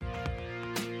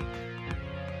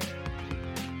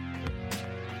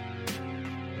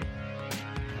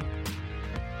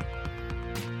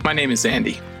My name is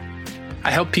Andy. I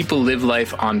help people live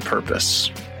life on purpose.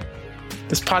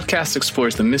 This podcast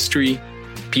explores the mystery,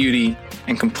 beauty,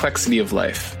 and complexity of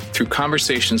life through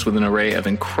conversations with an array of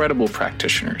incredible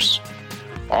practitioners,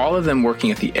 all of them working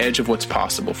at the edge of what's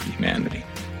possible for humanity.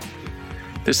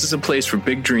 This is a place for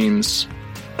big dreams,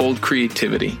 bold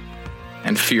creativity,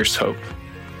 and fierce hope.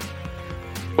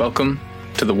 Welcome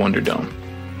to the Wonder Dome.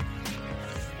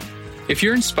 If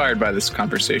you're inspired by this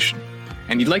conversation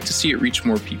and you'd like to see it reach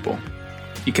more people,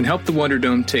 you can help the Wonder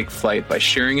Dome take flight by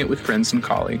sharing it with friends and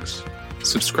colleagues,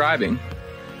 subscribing,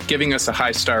 giving us a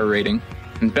 5-star rating,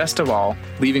 and best of all,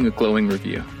 leaving a glowing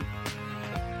review.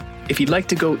 If you'd like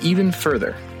to go even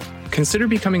further, consider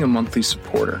becoming a monthly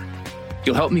supporter.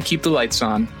 You'll help me keep the lights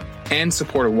on and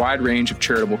support a wide range of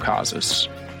charitable causes.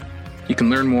 You can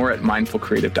learn more at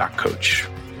mindfulcreative.coach.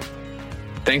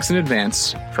 Thanks in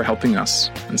advance for helping us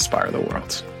inspire the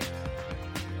world.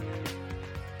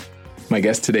 My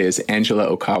guest today is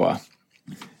Angella Okawa.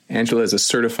 Angella is a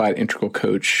certified integral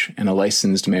coach and a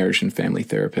licensed marriage and family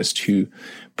therapist who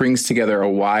brings together a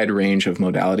wide range of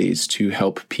modalities to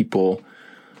help people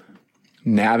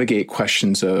navigate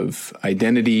questions of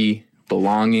identity,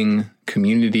 belonging,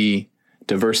 community,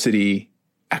 diversity,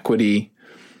 equity,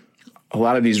 a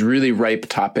lot of these really ripe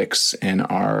topics in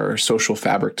our social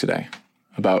fabric today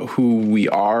about who we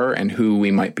are and who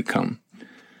we might become.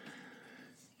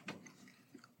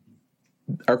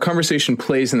 Our conversation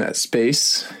plays in that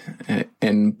space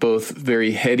in both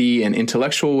very heady and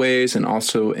intellectual ways and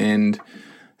also in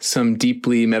some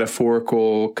deeply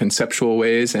metaphorical, conceptual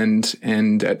ways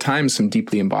and at times some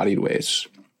deeply embodied ways.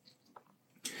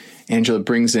 Angella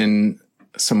brings in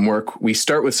some work. We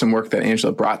start with some work that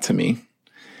Angella brought to me,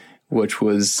 which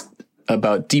was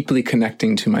about deeply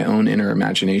connecting to my own inner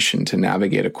imagination to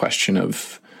navigate a question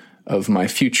of my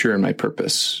future and my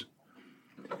purpose.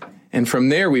 And from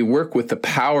there, we work with the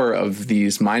power of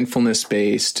these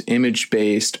mindfulness-based,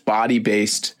 image-based,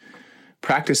 body-based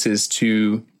practices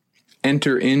to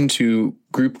enter into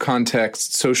group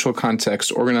context, social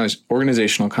context,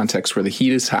 organizational context where the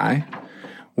heat is high,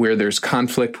 where there's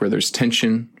conflict, where there's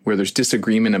tension, where there's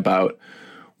disagreement about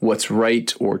what's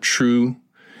right or true,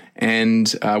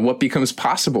 and what becomes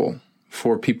possible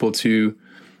for people to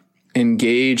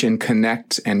engage and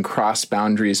connect and cross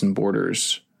boundaries and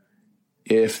borders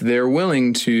if they're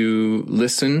willing to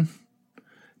listen,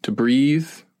 to breathe,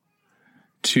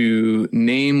 to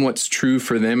name what's true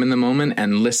for them in the moment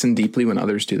and listen deeply when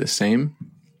others do the same.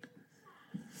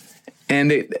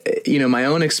 And my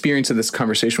own experience of this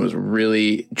conversation was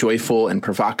really joyful and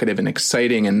provocative and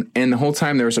exciting. And the whole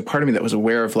time there was a part of me that was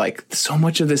aware of so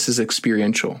much of this is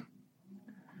experiential.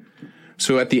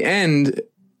 So at the end,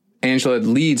 Angella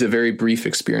leads a very brief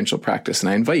experiential practice. And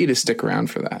I invite you to stick around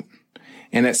for that.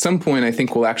 And at some point, I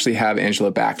think we'll actually have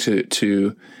Angella back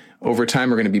to over time,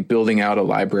 we're going to be building out a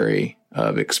library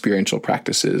of experiential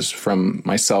practices from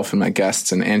myself and my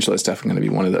guests. And Angella is definitely going to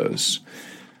be one of those.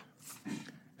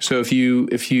 So if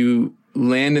you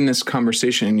land in this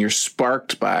conversation and you're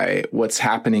sparked by what's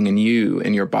happening in you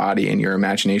and your body and your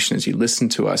imagination as you listen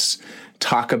to us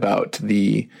talk about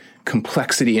the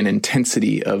complexity and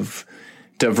intensity of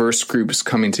diverse groups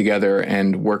coming together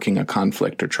and working a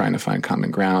conflict or trying to find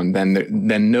common ground,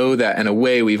 then know that in a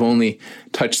way we've only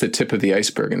touched the tip of the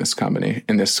iceberg in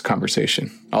this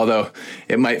conversation. Although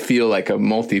it might feel like a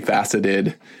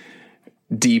multifaceted,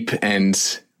 deep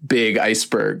and big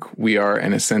iceberg, we are,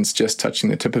 in a sense, just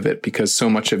touching the tip of it because so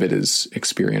much of it is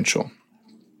experiential.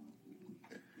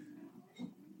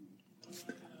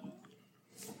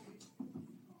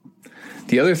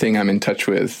 The other thing I'm in touch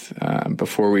with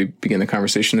before we begin the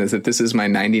conversation is that this is my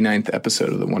 99th episode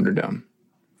of the Wonder Dome.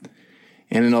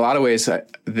 And in a lot of ways,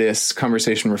 this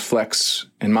conversation reflects,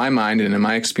 in my mind and in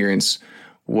my experience,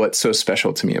 what's so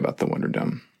special to me about the Wonder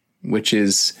Dome, which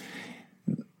is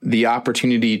the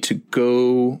opportunity to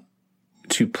go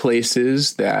to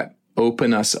places that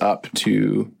open us up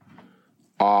to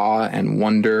awe and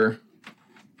wonder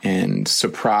and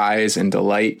surprise and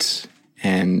delight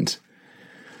and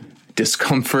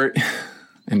discomfort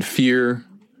and fear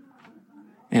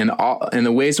and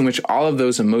the ways in which all of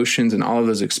those emotions and all of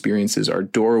those experiences are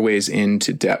doorways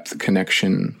into depth,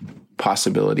 connection,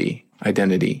 possibility,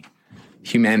 identity,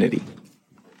 humanity.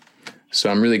 So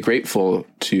I'm really grateful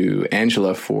to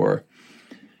Angella for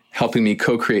helping me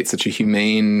co-create such a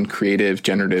humane, creative,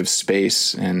 generative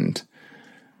space. And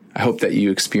I hope that you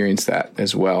experience that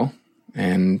as well.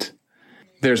 And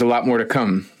there's a lot more to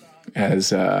come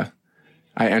as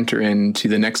I enter into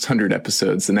the next 100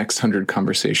 episodes, the next 100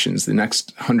 conversations, the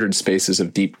next 100 spaces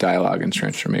of deep dialogue and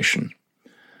transformation.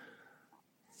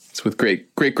 It's with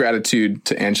great gratitude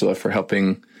to Angella for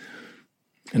helping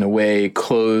in a way,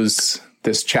 close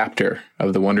this chapter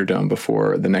of the Wonder Dome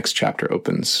before the next chapter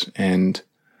opens. And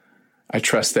I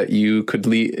trust that you could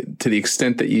lead, to the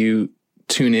extent that you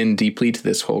tune in deeply to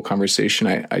this whole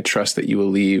conversation, I trust that you will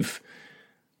leave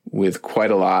with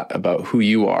quite a lot about who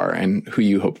you are and who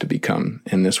you hope to become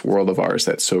in this world of ours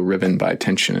that's so riven by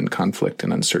tension and conflict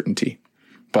and uncertainty,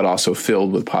 but also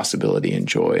filled with possibility and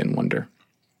joy and wonder.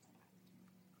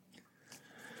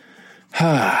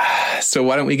 So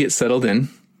why don't we get settled in?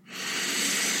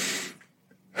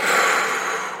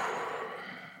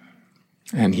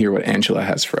 And hear what Angela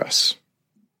has for us.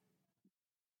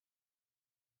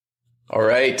 All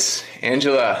right,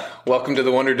 Angela, welcome to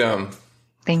the Wonder Dome.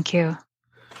 Thank you.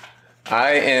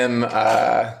 I'm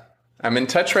in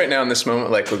touch right now in this moment,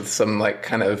 like with some like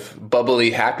kind of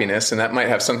bubbly happiness, and that might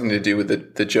have something to do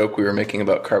with the joke we were making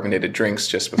about carbonated drinks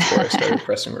just before I started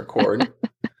pressing record.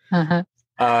 Uh-huh.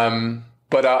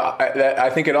 But I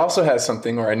think it also has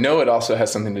something, or I know it also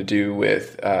has something to do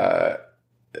with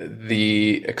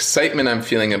the excitement I'm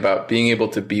feeling about being able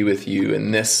to be with you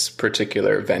in this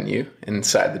particular venue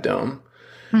inside the dome,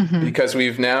 because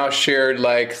we've now shared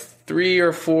like 3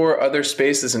 or 4 other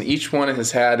spaces, and each one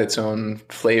has had its own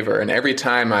flavor. And every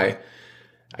time I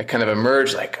kind of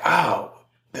emerge like, oh,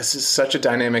 this is such a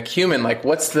dynamic human. Like,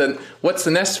 what's the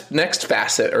next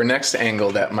facet or next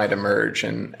angle that might emerge?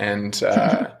 And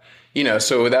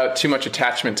so without too much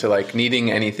attachment to like needing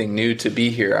anything new to be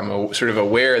here, I'm sort of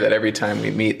aware that every time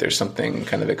we meet, there's something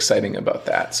kind of exciting about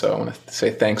that. So I want to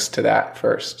say thanks to that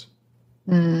first.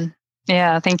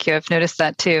 Yeah, thank you. I've noticed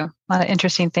that too. A lot of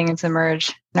interesting things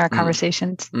emerge in our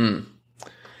conversations.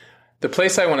 The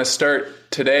place I want to start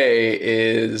today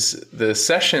is the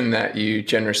session that you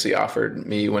generously offered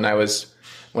me when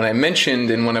I mentioned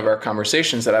in one of our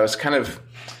conversations that I was kind of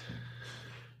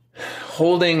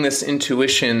holding this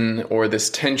intuition or this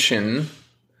tension.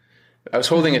 I was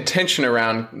holding a tension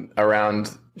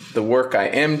around the work I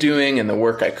am doing and the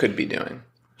work I could be doing.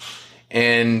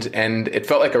 And it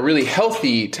felt like a really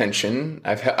healthy tension.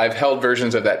 I've held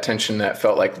versions of that tension that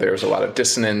felt like there was a lot of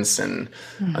dissonance and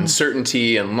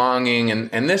uncertainty and longing.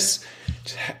 And this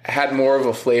had more of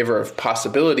a flavor of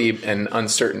possibility and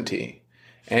uncertainty.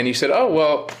 And you said, oh,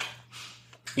 well,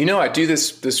 I do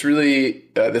this really,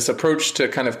 this approach to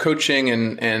kind of coaching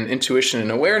and intuition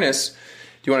and awareness.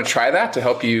 Do you want to try that to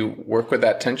help you work with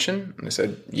that tension? And I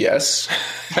said, yes.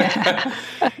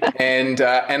 and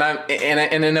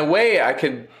in a way I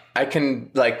can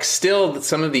like still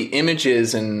some of the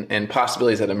images and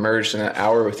possibilities that emerged in an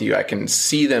hour with you. I can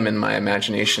see them in my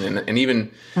imagination and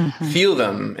even feel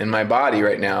them in my body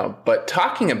right now. But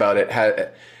talking about it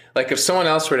had, like if someone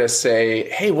else were to say,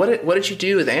 hey, what did you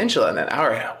do with Angela in that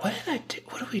hour? What did I do?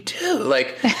 What do we do?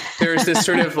 Like there's this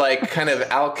sort of like kind of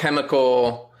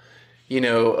alchemical,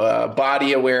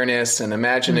 body awareness and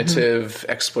imaginative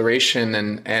exploration.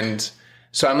 And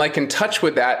so I'm like in touch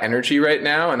with that energy right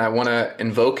now. And I want to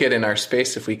invoke it in our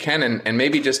space if we can. And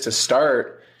maybe just to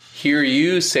start, hear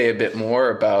you say a bit more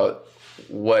about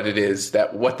what it is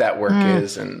what that work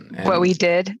is and what we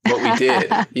did.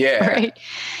 Yeah. Right.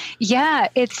 Yeah.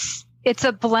 It's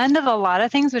a blend of a lot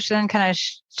of things, which then kind of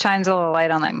shines a little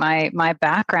light on like my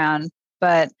background,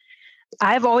 but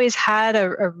I've always had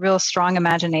a real strong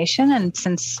imagination. And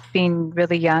since being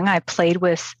really young, I played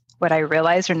with what I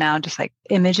realize are now just like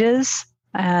images.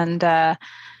 And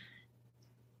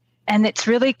it's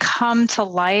really come to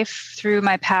life through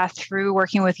my path through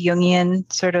working with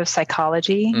Jungian sort of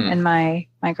psychology in my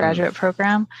graduate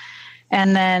program.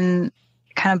 And then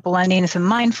kind of blending some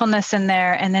mindfulness in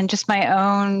there. And then just my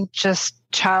own just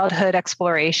childhood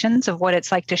explorations of what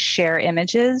it's like to share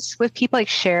images with people, like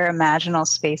share imaginal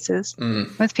spaces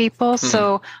with people.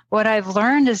 So what I've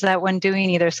learned is that when doing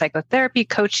either psychotherapy,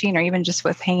 coaching, or even just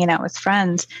with hanging out with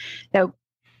friends, that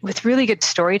with really good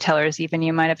storytellers, even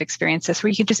you might have experienced this, where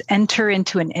you can just enter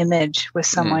into an image with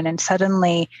someone and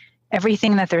suddenly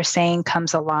everything that they're saying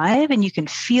comes alive and you can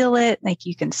feel it, like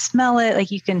you can smell it,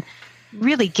 like you can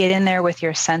really get in there with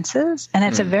your senses. And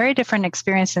it's a very different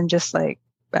experience than just like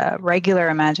regular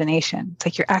imagination. It's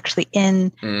like you're actually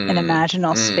in an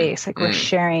imaginal space, like we're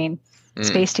sharing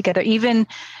space together. Even,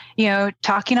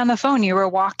 talking on the phone, you were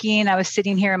walking, I was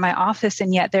sitting here in my office,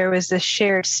 and yet there was this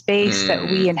shared space that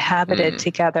we inhabited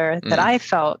together that I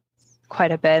felt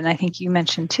quite a bit. And I think you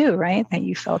mentioned too, right? That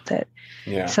you felt it.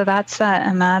 Yeah. So that's that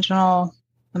imaginal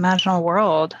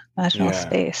world, imaginal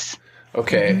space.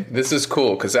 Okay, this is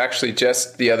cool because actually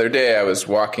just the other day I was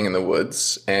walking in the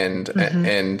woods and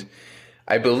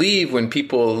I believe when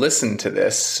people listen to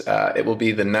this, it will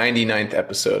be the 99th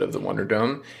episode of the Wonder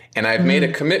Dome. And I've made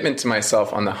a commitment to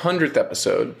myself on the 100th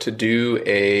episode to do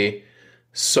a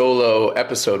solo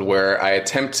episode where I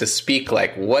attempt to speak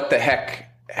like, what the heck,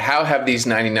 how have these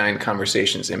 99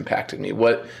 conversations impacted me?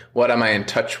 What am I in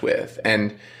touch with?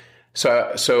 And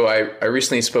so I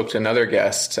recently spoke to another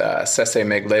guest, Sese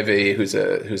Meglevi, who's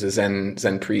a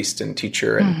Zen priest and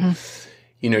teacher. And,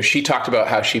 she talked about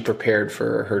how she prepared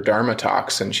for her Dharma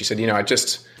talks. And she said, I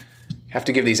just have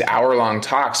to give these hour-long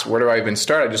talks. Where do I even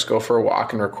start? I just go for a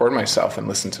walk and record myself and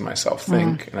listen to myself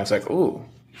think. And I was like, ooh,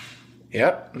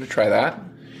 yep, I'm going to try that.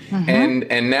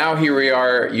 And now here we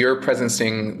are, you're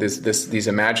presencing these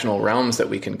imaginal realms that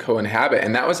we can co-inhabit.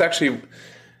 And that was actually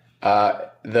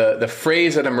the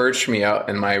phrase that emerged for me out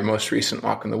in my most recent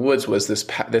walk in the woods was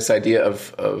this idea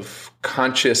of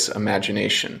conscious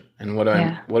imagination. And what do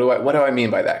I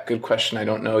mean by that? Good question. I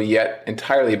don't know yet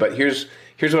entirely, but here's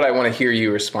what I want to hear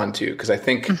you respond to, because I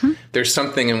think there's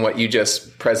something in what you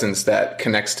just presence that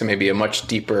connects to maybe a much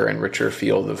deeper and richer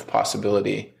field of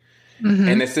possibility.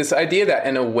 And it's this idea that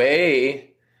in a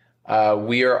way,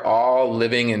 we are all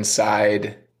living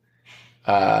inside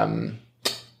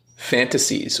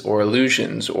fantasies or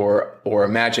illusions or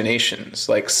imaginations.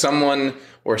 Like someone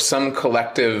or some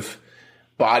collective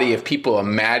body of people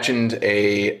imagined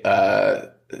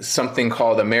something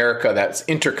called America that's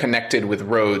interconnected with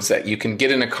roads that you can get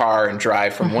in a car and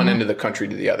drive from one end of the country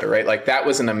to the other, right? Like that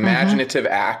was an imaginative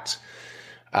act.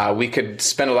 We could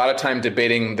spend a lot of time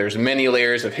debating. There's many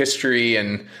layers of history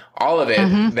and all of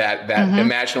it that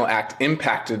imaginal act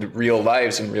impacted real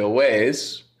lives in real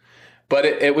ways. But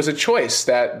it was a choice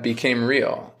that became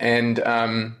real. And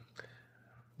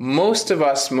most of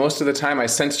us, most of the time, I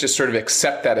sense just sort of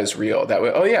accept that as real. That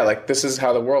way, oh yeah, like this is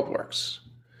how the world works.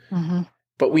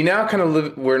 But we now kind of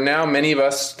live, many of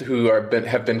us who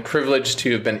have been privileged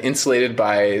to have been insulated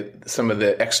by some of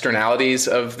the externalities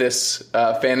of this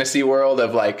fantasy world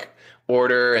of like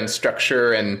order and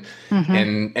structure and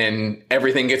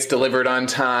everything gets delivered on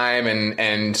time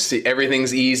and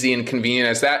everything's easy and convenient.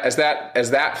 As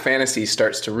that fantasy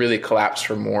starts to really collapse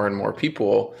for more and more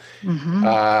people,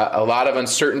 a lot of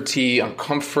uncertainty,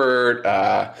 uncomfort,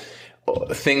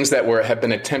 things that have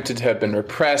been attempted to have been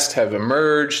repressed have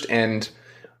emerged, and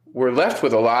we're left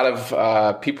with a lot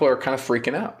of people are kind of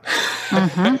freaking out.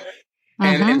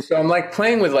 And so I'm like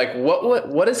playing with like,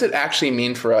 what does it actually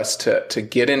mean for us to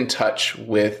get in touch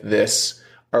with this,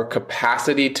 our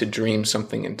capacity to dream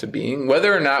something into being,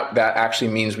 whether or not that actually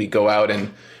means we go out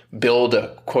and build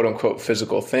a quote unquote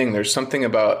physical thing. There's something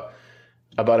about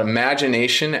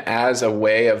imagination as a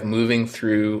way of moving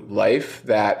through life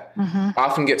that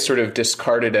often gets sort of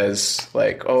discarded as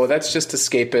like, oh, that's just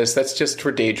escapist. That's just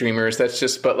for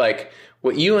daydreamers. But like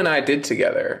what you and I did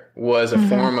together was a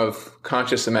form of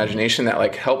conscious imagination that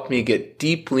like helped me get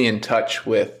deeply in touch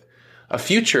with a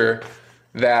future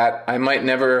that I might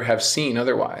never have seen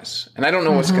otherwise. And I don't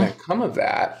know what's going to come of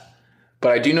that,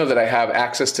 but I do know that I have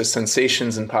access to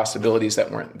sensations and possibilities that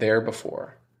weren't there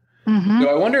before. So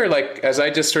I wonder, like, as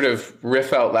I just sort of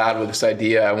riff out loud with this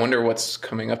idea, I wonder what's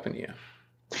coming up in you.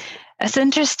 It's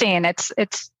interesting.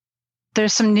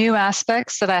 There's some new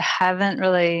aspects that I haven't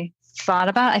really thought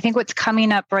about. I think what's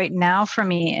coming up right now for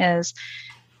me is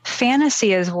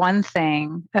fantasy is one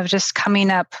thing of just coming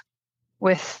up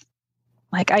with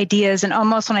like ideas. And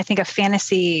almost when I think of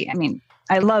fantasy, I mean,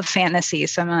 I love fantasy,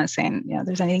 so I'm not saying,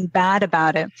 there's anything bad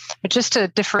about it, but just to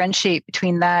differentiate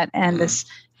between that and this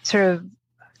sort of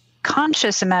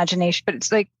conscious imagination, but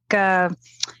it's like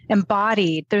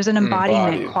embodied. There's an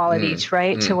embodiment quality,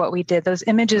 right, to what we did. Those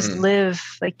images live,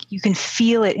 like you can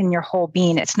feel it in your whole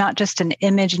being. It's not just an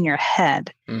image in your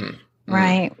head,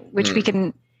 right? Which we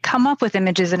can come up with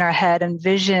images in our head and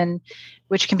vision,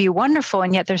 which can be wonderful.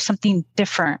 And yet there's something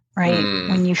different, right?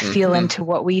 When you feel into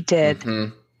what we did,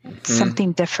 it's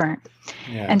something different.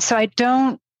 Yeah. And so I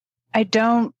don't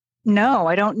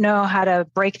know how to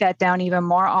break that down even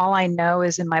more. All I know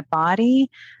is in my body,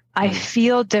 I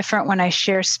feel different when I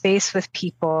share space with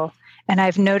people. And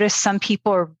I've noticed some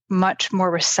people are much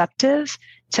more receptive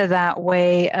to that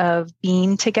way of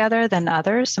being together than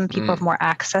others. Some people have more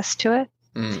access to it.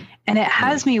 And it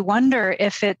has me wonder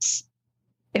if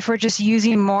we're just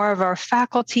using more of our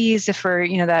faculties, if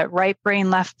we're, that right brain,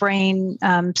 left brain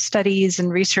studies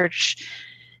and research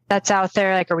that's out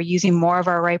there, like, are we using more of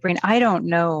our right brain? I don't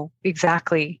know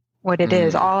exactly what it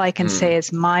is. All I can say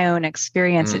is my own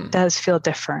experience. It does feel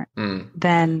different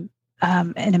than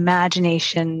an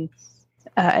imaginary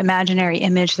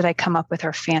image that I come up with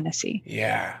or fantasy.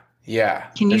 Yeah.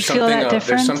 Can you feel that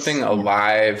difference? There's something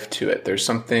alive to it. There's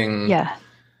something. Yeah.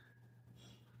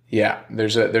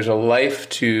 There's a life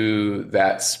to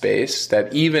that space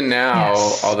that even now,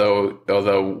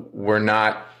 although we're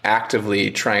not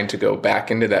actively trying to go back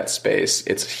into that space,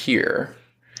 it's here.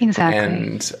 Exactly.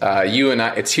 And you and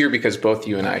I, it's here because both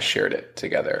you and I shared it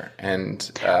together. And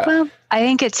well, I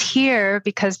think it's here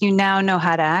because you now know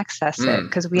how to access it,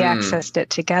 because we accessed it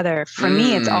together. For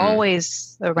me, it's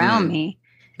always around me.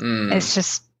 It's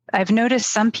just, I've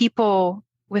noticed some people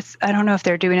I don't know if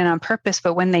they're doing it on purpose,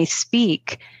 but when they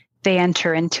speak, they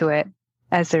enter into it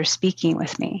as they're speaking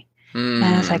with me.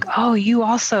 And it's like, oh, you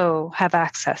also have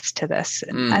access to this.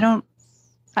 And I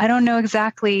don't know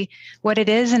exactly what it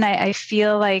is. And I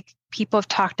feel like people have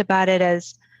talked about it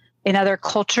as, in other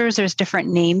cultures, there's different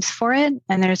names for it.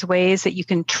 And there's ways that you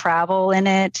can travel in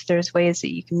it. There's ways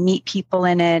that you can meet people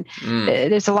in it.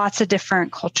 There's lots of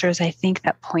different cultures, I think,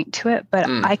 that point to it. But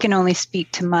I can only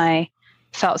speak to my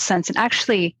felt sense. And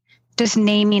actually, just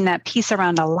naming that piece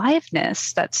around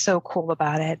aliveness, that's so cool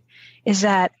about it, is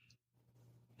that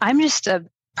I'm just a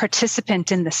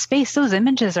participant in the space. Those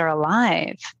images are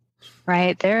alive.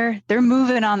 Right. They're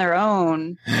moving on their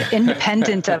own,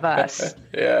 independent of us.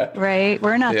 Yeah. Right.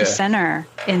 We're not the center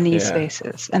in these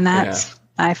spaces. And that's,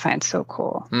 I find so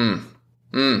cool. I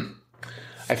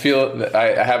feel that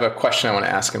I have a question I want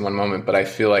to ask in one moment, but I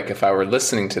feel like if I were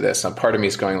listening to this, a part of me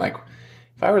is going like,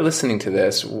 if I were listening to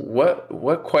this,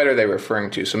 what quite are they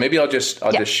referring to? So maybe I'll just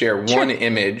share one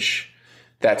image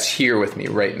that's here with me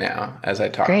right now as I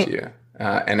talk to you.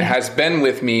 And it has been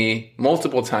with me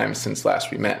multiple times since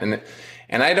last we met.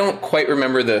 And I don't quite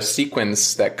remember the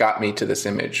sequence that got me to this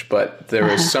image, but there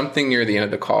was something near the end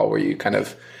of the call where you kind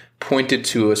of pointed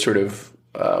to a sort of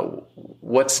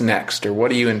what's next, or what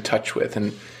are you in touch with?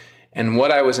 And what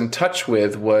I was in touch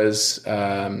with was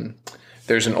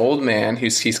there's an old man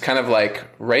he's kind of like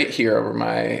right here over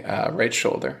my right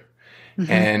shoulder.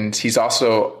 And he's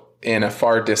also in a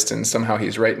far distance. Somehow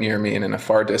he's right near me, and in a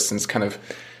far distance, kind of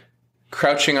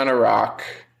crouching on a rock,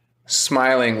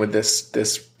 smiling with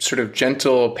this sort of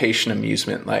gentle, patient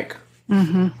amusement, like,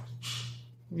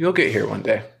 you'll get here one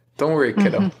day. Don't worry,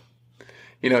 kiddo.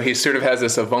 You know, he sort of has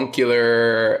this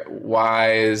avuncular,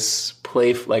 wise,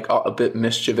 like a bit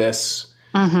mischievous.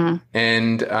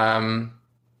 And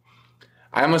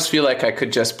I almost feel like I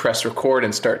could just press record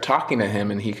and start talking to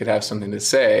him, and he could have something to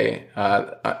say.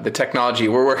 The technology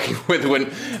we're working with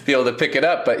wouldn't be able to pick it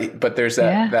up, but there's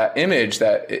that image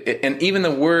and even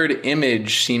the word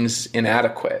image seems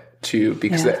inadequate too,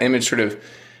 because the image sort of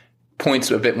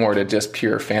points a bit more to just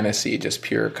pure fantasy, just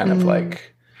pure kind of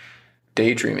like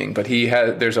daydreaming. But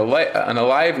there's an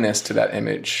aliveness to that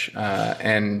image,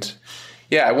 and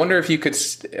I wonder if you could.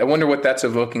 I wonder what that's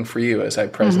evoking for you as I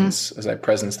presence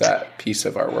that piece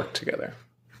of our work together.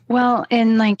 Well,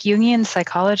 in like Jungian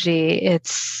psychology,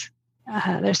 it's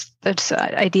there's this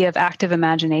idea of active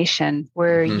imagination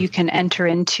where you can enter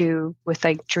into with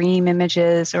like dream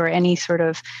images or any sort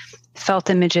of felt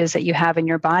images that you have in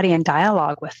your body and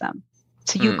dialogue with them.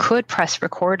 So you could press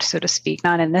record, so to speak,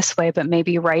 not in this way, but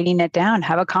maybe writing it down,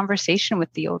 have a conversation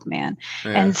with the old man,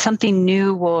 and something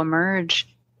new will emerge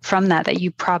from that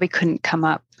you probably couldn't come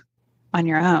up on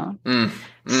your own.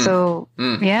 So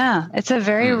it's a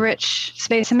very rich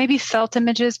space, and maybe felt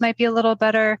images might be a little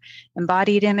better.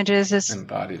 Embodied images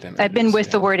I've been with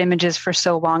the word images for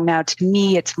so long now. To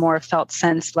me, it's more felt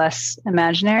sense, less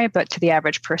imaginary, but to the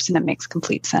average person, it makes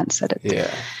complete sense that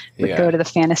it would go to the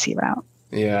fantasy route.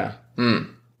 Yeah.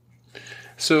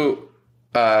 So,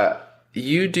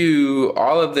 you do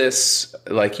all of this,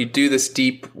 like you do this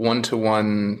deep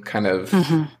one-to-one kind of,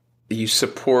 you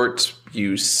support,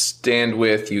 you stand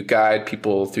with, you guide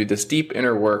people through this deep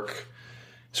inner work,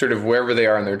 sort of wherever they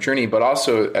are in their journey. But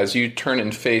also as you turn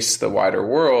and face the wider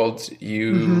world,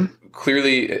 you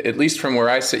clearly, at least from where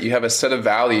I sit, you have a set of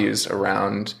values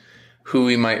around who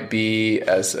we might be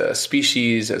as a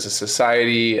species, as a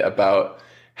society, about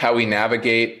how we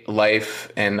navigate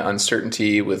life and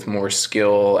uncertainty with more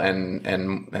skill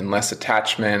and less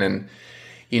attachment, and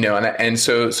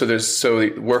so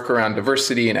work around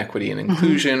diversity and equity and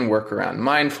inclusion, work around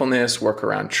mindfulness, work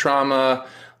around trauma.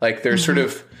 Like there's sort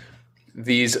of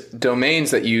these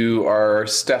domains that you are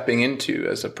stepping into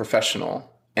as a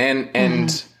professional,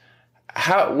 and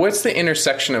what's the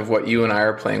intersection of what you and I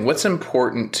are playing? What's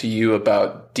important to you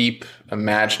about deep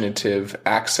imaginative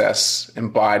access,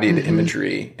 embodied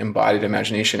imagery, embodied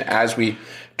imagination as we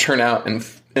turn out and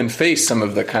face some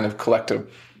of the kind of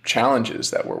collective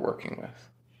challenges that we're working with?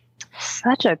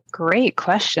 Such a great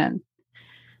question.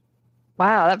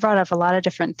 Wow, that brought up a lot of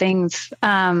different things.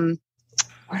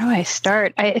 Where do I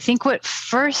start? I think what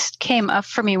first came up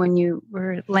for me when you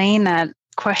were laying that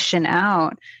question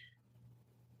out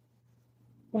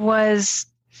was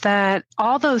that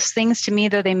all those things to me,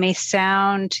 though they may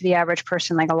sound to the average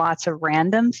person like lots of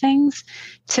random things,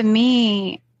 to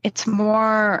me, it's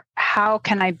more, how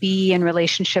can I be in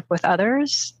relationship with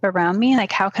others around me?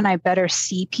 Like, how can I better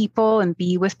see people and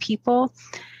be with people?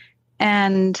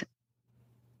 And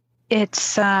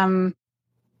it's,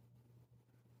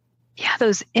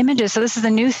 those images. So this is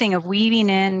a new thing of weaving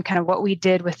in kind of what we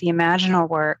did with the imaginal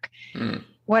work.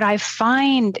 What I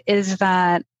find is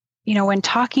that, when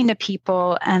talking to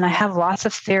people, and I have lots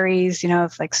of theories,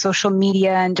 of like social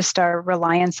media and just our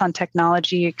reliance on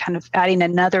technology, kind of adding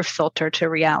another filter to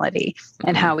reality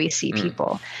and how we see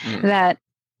people, that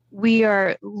we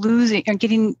are losing or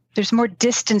there's more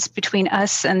distance between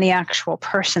us and the actual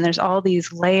person. There's all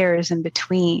these layers in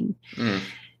between.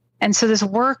 And so this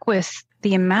work with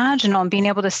the imaginal and being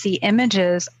able to see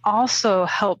images also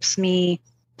helps me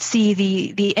see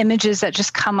the images that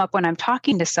just come up when I'm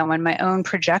talking to someone, my own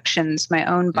projections, my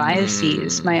own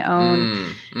biases, my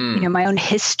own, my own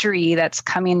history that's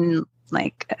coming,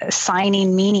 like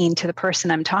assigning meaning to the person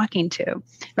I'm talking to,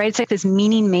 right? It's like this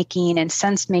meaning making and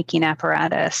sense making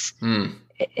apparatus.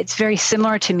 It's very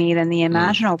similar to me than the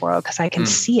imaginal world because I can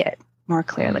see it more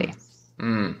clearly.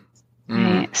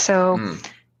 Right? So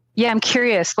yeah, I'm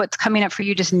curious what's coming up for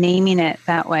you, just naming it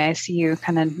that way. I see you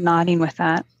kind of nodding with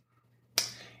that.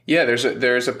 Yeah,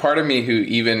 there's a part of me who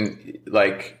even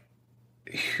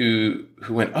who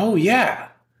went, oh yeah,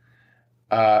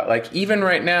 like even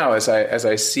right now as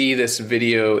I see this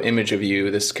video image of you,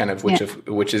 this kind of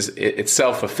which is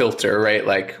itself a filter, right?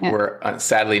 Like we're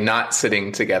sadly not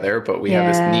sitting together, but we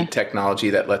have this neat technology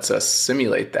that lets us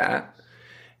simulate that,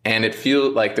 and it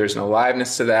feels like there's an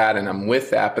aliveness to that, and I'm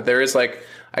with that. But there is like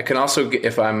I can also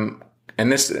if I'm. And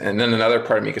then another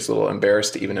part of me gets a little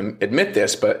embarrassed to even admit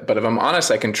this, but if I'm honest,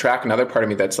 I can track another part of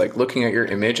me that's like looking at your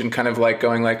image and kind of like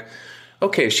going like,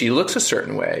 okay, she looks a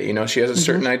certain way, she has a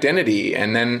certain identity.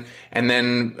 And then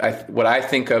what I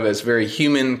think of as very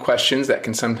human questions that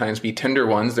can sometimes be tender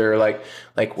ones. They're like,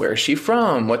 where is she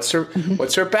from? What's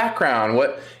her background?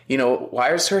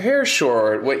 Why is her hair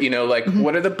short? What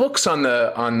are the books on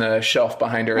the shelf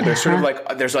behind her? There's sort of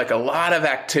like, there's like a lot of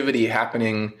activity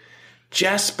happening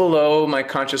just below my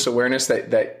conscious awareness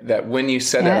that when you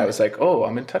said that, I was like, oh,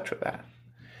 I'm in touch with that.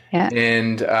 Yeah.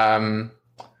 And,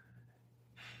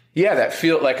 I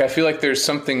feel like there's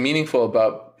something meaningful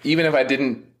about, even if I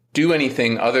didn't do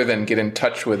anything other than get in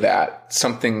touch with that,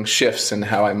 something shifts in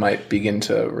how I might begin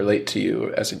to relate to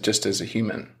you as a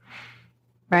human.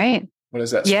 Right. What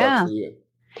does that spark for you?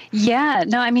 Yeah.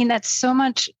 No, I mean, that's so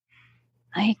much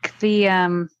like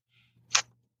the,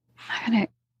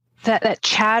 that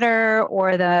chatter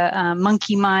or the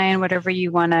monkey mind, whatever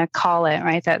you want to call it,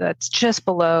 right? That's just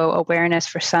below awareness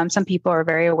for some. Some people are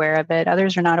very aware of it.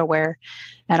 Others are not aware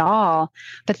at all.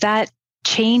 But that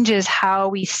changes how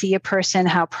we see a person,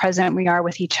 how present we are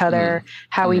with each other,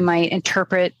 how we might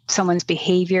interpret someone's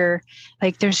behavior.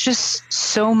 Like there's just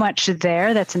so much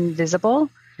there that's invisible.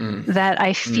 That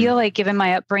I feel like, given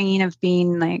my upbringing of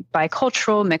being like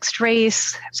bicultural, mixed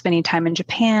race, spending time in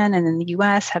Japan and in the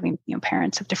US, having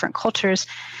parents of different cultures,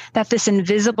 that this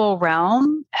invisible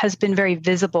realm has been very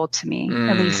visible to me,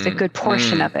 at least a good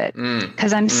portion of it.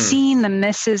 Because I'm seeing the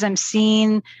misses, I'm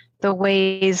seeing the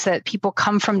ways that people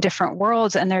come from different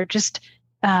worlds, and they're just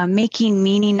making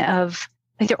meaning of,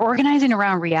 like, they're organizing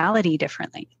around reality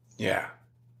differently. Yeah.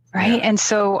 Right. Yeah. And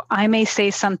so I may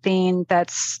say something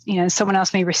that's, someone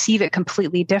else may receive it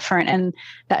completely different. And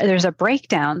that there's a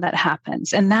breakdown that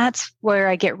happens. And that's where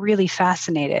I get really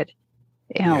fascinated,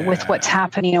 with what's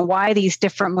happening and why these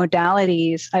different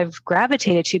modalities I've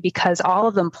gravitated to, because all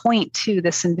of them point to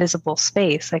this invisible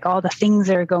space, like all the things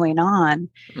that are going on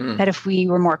that if we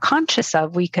were more conscious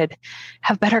of, we could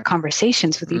have better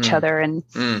conversations with each other and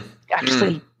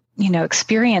actually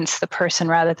experience the person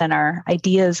rather than our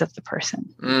ideas of the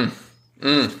person.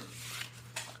 Yeah,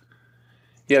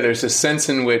 there's a sense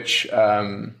in which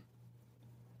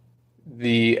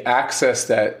the access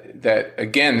that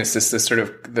again, this sort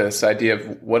of this idea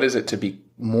of what is it to be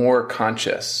more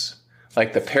conscious,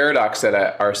 like the paradox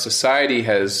that our society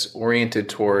has oriented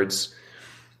towards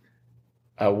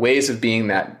ways of being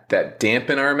that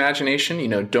dampen our imagination.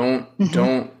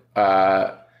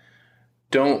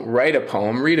 Don't write a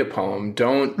poem, read a poem.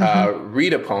 Don't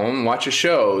read a poem, watch a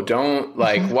show. Don't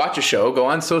watch a show, go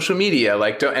on social media.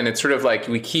 And it's sort of like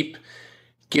we keep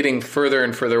getting further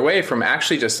and further away from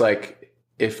actually just like,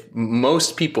 if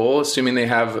most people, assuming they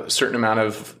have a certain amount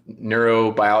of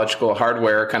neurobiological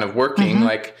hardware kind of working,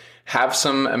 like have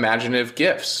some imaginative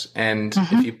gifts. And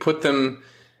if you put them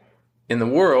in the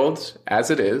world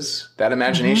as it is, that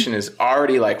imagination is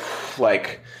already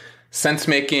like sense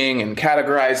making and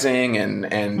categorizing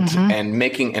and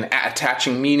making and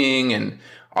attaching meaning, and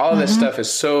all of this stuff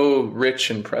is so rich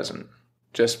and present.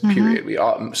 just period. We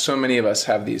all, so many of us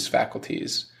have these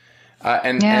faculties.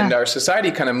 And our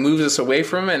society kind of moves us away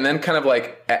from it, and then kind of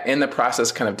like in the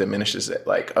process kind of diminishes it.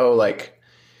 Like, oh, like,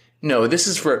 no, this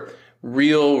is for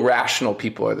real rational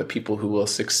people, are the people who will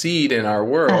succeed in our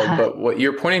world. But what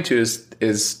you're pointing to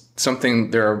is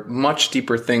something, there are much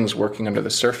deeper things working under the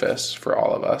surface for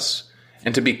all of us.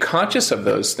 And to be conscious of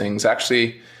those things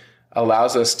actually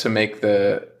allows us to make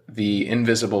the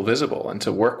invisible visible, and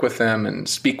to work with them and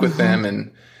speak with them.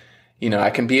 And, you know,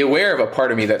 I can be aware of a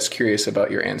part of me that's curious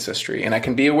about your ancestry, and I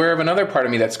can be aware of another part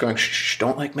of me that's going, shh,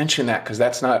 don't like mention that because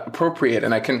that's not appropriate.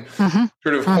 And I can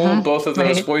sort of hold both of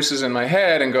those voices in my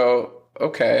head and go,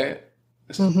 okay,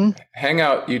 hang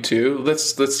out, you two.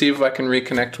 Let's see if I can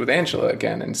reconnect with Angela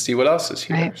again and see what else is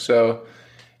here. Right. So,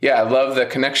 yeah, I love the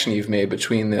connection you've made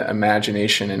between the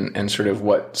imagination and sort of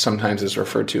what sometimes is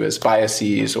referred to as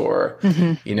biases or,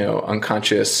 you know,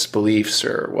 unconscious beliefs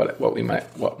or what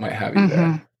might have you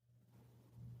there.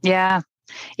 Yeah.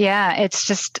 Yeah. It's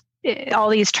just all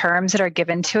these terms that are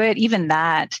given to it, even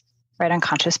that, right?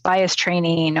 Unconscious bias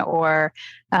training or,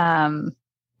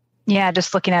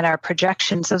 just looking at our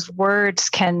projections, those words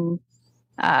can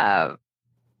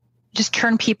just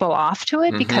turn people off to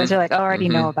it because they're like, oh, I already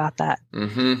know about that.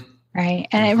 Right.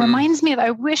 And it reminds me of, I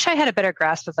wish I had a better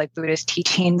grasp of like Buddhist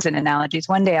teachings and analogies.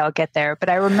 One day I'll get there. But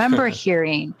I remember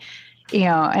hearing, you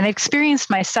know, and experienced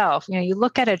myself, you know, you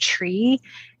look at a tree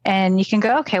and you can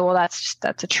go, okay, well, that's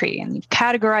a tree. And you've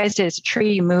categorized it as a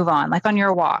tree, you move on, like on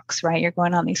your walks, right? You're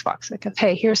going on these walks, like,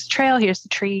 okay, here's the trail, here's the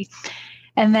tree.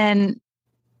 And then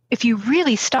if you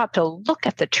really stop to look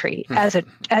at the tree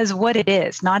as what it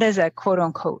is, not as a quote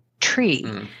unquote tree,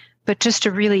 but just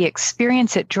to really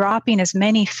experience it, dropping as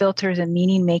many filters and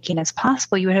meaning making as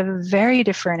possible, you would have a very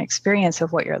different experience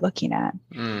of what you're looking at.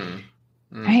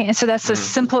 Right. And so that's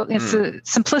it's a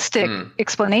simplistic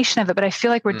explanation of it, but I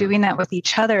feel like we're doing that with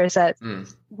each other, is that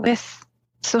with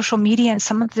social media and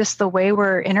some of just the way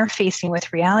we're interfacing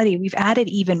with reality, we've added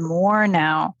even more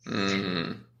now,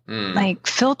 like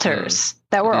filters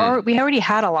that we already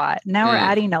had a lot. Now we're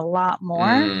adding a lot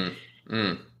more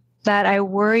that I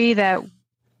worry that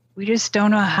we just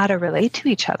don't know how to relate to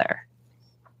each other.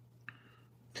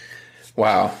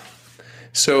 Wow.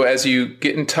 So as you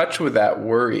get in touch with that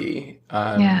worry,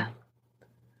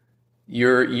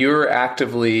 you're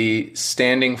actively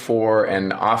standing for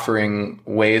and offering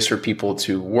ways for people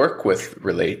to work with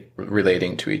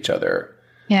relating to each other.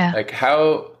 Yeah. Like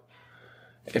how,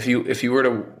 if you were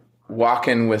to walk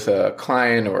in with a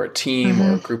client or a team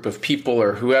or a group of people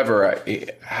or whoever,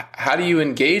 how do you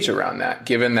engage around that,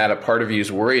 given that a part of you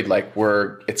is worried, like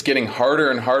it's getting harder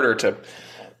and harder to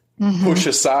push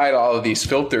aside all of these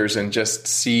filters and just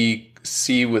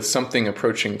see with something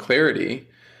approaching clarity.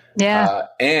 Yeah.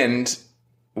 And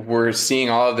we're seeing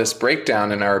all of this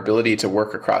breakdown in our ability to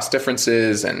work across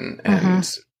differences and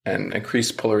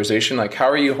increase polarization. Like, how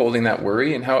are you holding that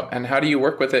worry, and how do you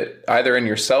work with it either in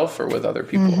yourself or with other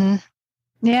people?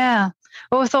 Yeah.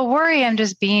 Well, with the worry, I'm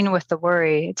just being with the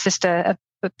worry. It's just a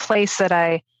place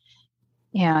that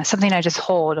something I just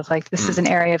hold of like, this is an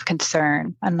area of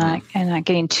concern. I'm not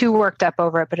getting too worked up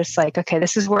over it, but it's like, okay,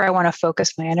 this is where I want to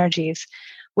focus my energies.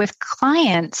 With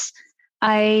clients,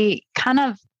 I kind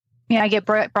of, I get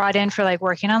brought in for like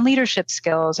working on leadership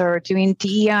skills or doing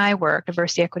DEI work,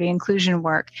 diversity, equity, inclusion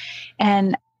work.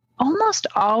 And almost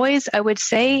always, I would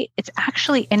say it's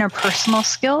actually interpersonal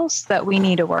skills that we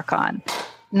need to work on,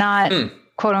 not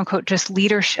quote unquote, just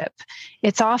leadership.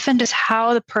 It's often just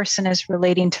how the person is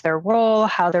relating to their role,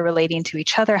 how they're relating to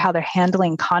each other, how they're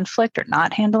handling conflict or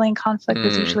not handling conflict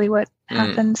is usually what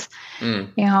happens. You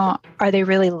know, are they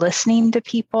really listening to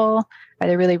people? Are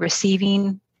they really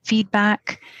receiving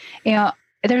feedback? You know,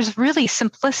 there's really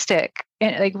simplistic,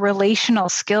 like relational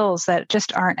skills that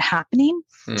just aren't happening.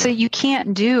 So you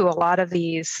can't do a lot of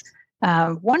these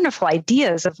wonderful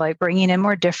ideas of like bringing in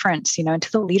more difference,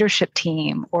 into the leadership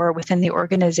team or within the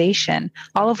organization,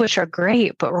 all of which are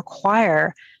great, but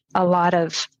require a lot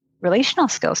of relational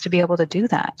skills to be able to do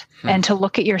that and to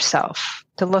look at yourself,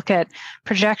 to look at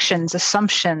projections,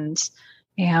 assumptions,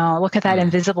 look at that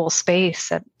invisible space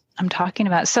that I'm talking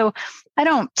about. So I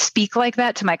don't speak like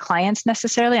that to my clients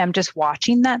necessarily. I'm just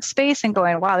watching that space and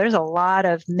going, wow, there's a lot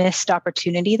of missed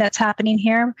opportunity that's happening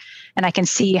here. And I can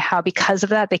see how because of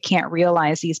that, they can't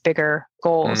realize these bigger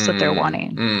goals that they're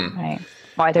wanting, right?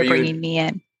 Why they're bringing me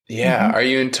in. Yeah. Are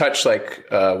you in touch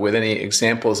with any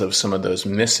examples of some of those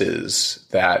misses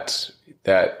that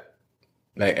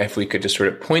if we could just sort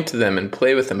of point to them and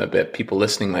play with them a bit, people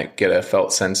listening might get a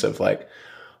felt sense of like,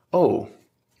 oh,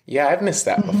 yeah, I've missed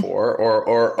that before.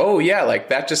 Or, oh yeah, like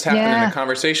that just happened in a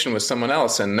conversation with someone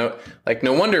else. And no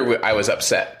wonder I was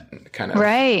upset, kind of.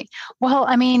 Right. Well,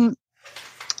 I mean,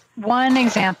 one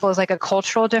example is like a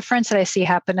cultural difference that I see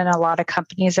happen in a lot of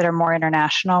companies that are more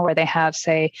international, where they have,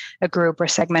 say, a group or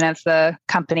segment of the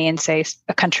company in, say,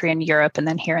 a country in Europe and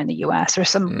then here in the US or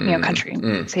some country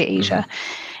in, say, Asia.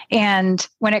 And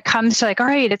when it comes to like, all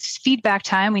right, it's feedback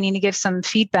time, we need to give some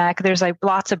feedback. There's like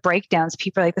lots of breakdowns.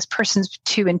 People are like, this person's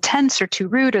too intense or too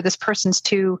rude, or this person's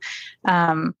too,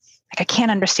 like, I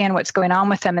can't understand what's going on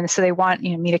with them. And so they want,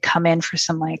 me to come in for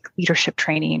some like leadership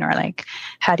training, or like,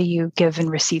 how do you give and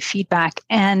receive feedback?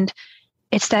 And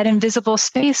it's that invisible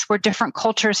space where different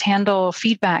cultures handle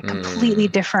feedback completely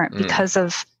different because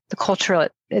of the culture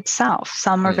itself.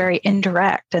 Some are very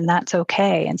indirect, and that's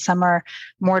okay. And some are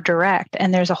more direct,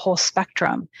 and there's a whole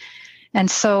spectrum. And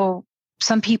so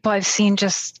some people I've seen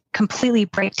just completely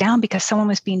break down because someone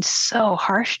was being so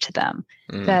harsh to them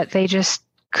that they just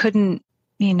couldn't,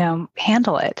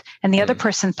 handle it. And the other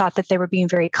person thought that they were being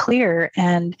very clear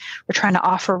and were trying to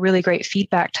offer really great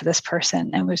feedback to this person,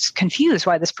 and was confused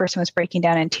why this person was breaking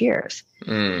down in tears.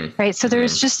 Right. So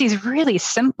there's just these really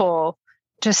simple,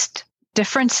 just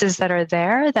differences that are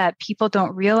there that people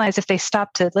don't realize if they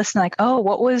stop to listen, like, oh,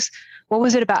 what was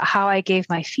it about how I gave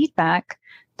my feedback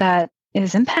that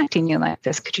is impacting you like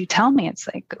this? Could you tell me? It's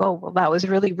like, oh, well, that was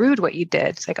really rude what you did.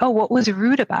 It's like, oh, what was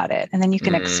rude about it? And then you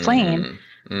can explain,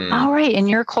 all right, in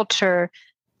your culture,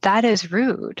 that is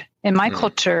rude. In my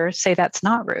culture, say that's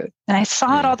not rude. And I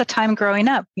saw it all the time growing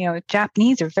up.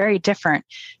 Japanese are very different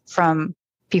from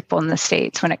people in the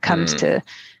States when it comes to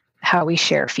how we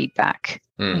share feedback.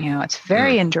 It's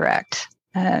very indirect.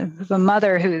 The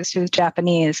mother who's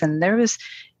Japanese, and there was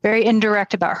very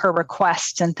indirect about her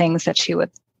requests and things that she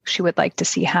would like to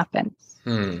see happen.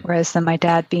 Whereas then my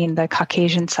dad, being the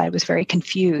Caucasian side, was very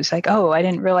confused. Like, oh, I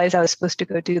didn't realize I was supposed to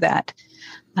go do that.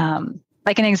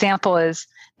 Like an example is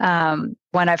one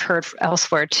I've heard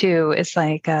elsewhere too, is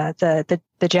like the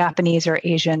Japanese or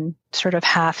Asian sort of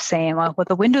half saying, well,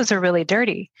 the windows are really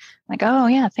dirty. Like, oh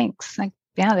yeah, thanks. Like,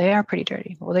 yeah, they are pretty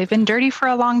dirty. Well, they've been dirty for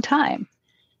a long time.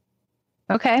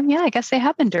 Okay, yeah, I guess they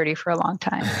have been dirty for a long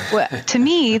time. Well, to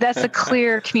me, that's a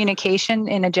clear communication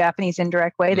in a Japanese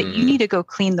indirect way that you need to go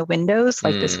clean the windows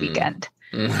like this weekend.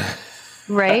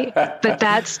 Right? But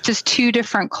that's just two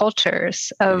different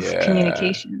cultures of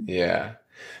communication. Yeah.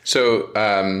 So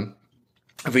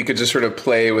if we could just sort of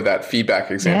play with that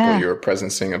feedback example you were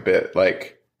presencing a bit,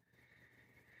 like,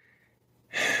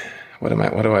 what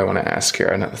do I want to ask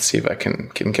here? Let's see if I can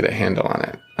get a handle on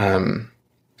it.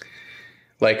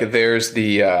 Like there's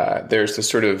the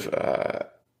sort of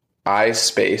eye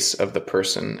space of the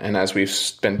person, and as we've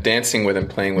been dancing with and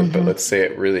playing with, but let's say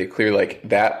it really clear, like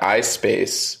that eye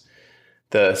space,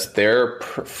 their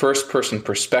first person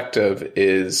perspective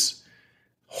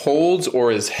holds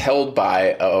or is held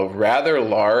by a rather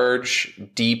large,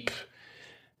 deep,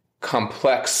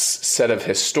 complex set of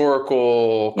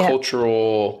historical,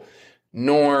 cultural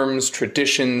norms,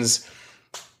 traditions,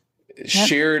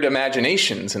 shared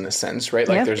imaginations in a sense, right?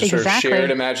 Like there's a sort of shared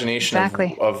imagination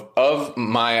of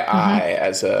my eye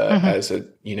as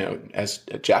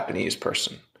a Japanese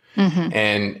person.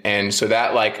 And so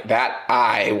that, like, that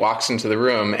eye walks into the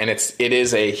room, and it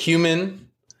is a human.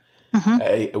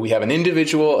 We have an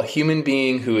individual, a human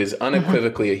being who is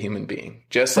unequivocally a human being,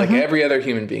 just like every other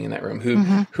human being in that room,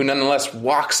 who nonetheless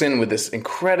walks in with this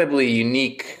incredibly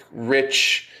unique,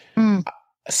 rich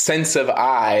sense of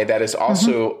I that is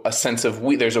also a sense of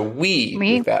we. There's a we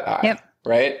with that I,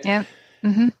 right? Yep.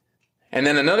 And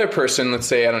then another person, let's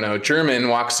say, I don't know, German,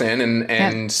 walks in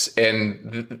and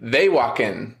they walk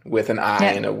in with an I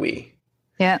and a we.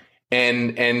 Yeah.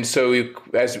 And so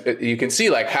as you can see,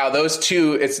 like how those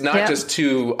two, it's not just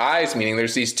two I's meeting.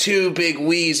 There's these two big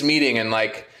we's meeting, and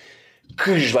like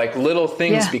little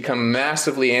things become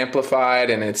massively amplified.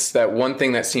 And it's that one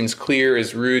thing that seems clear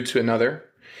is rude to another.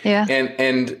 Yeah.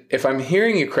 And if I'm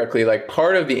hearing you correctly, like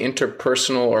part of the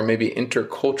interpersonal or maybe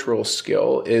intercultural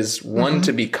skill is one,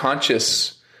 to be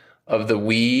conscious of the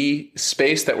we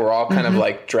space that we're all kind of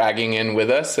like dragging in with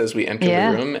us as we enter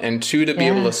the room, and two, to be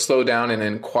able to slow down and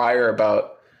inquire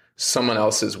about someone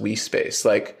else's we space.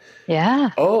 Like,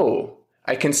 oh,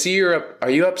 I can see are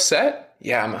you upset?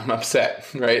 Yeah, I'm upset.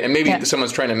 Right. And maybe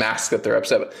someone's trying to mask that they're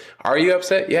upset, but are you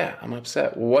upset? Yeah, I'm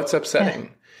upset. What's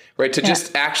upsetting? Right. To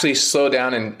just actually slow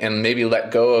down and maybe let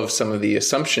go of some of the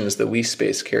assumptions that we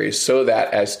space carries, so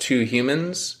that as two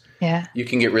humans, you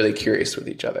can get really curious with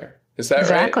each other. Is that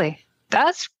right? Exactly.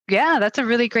 That's a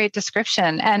really great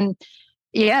description. And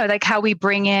Yeah, like how we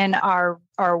bring in our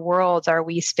worlds, our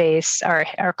we space,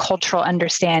 our cultural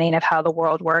understanding of how the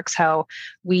world works, how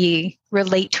we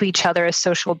relate to each other as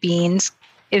social beings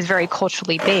is very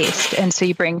culturally based. And so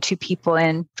you bring two people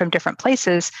in from different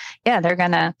places, yeah, they're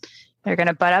gonna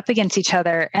butt up against each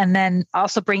other. And then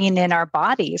also bringing in our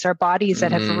bodies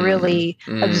that have really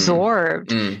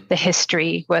absorbed the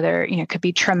history, whether, it could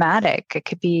be traumatic, it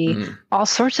could be all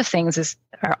sorts of things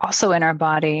are also in our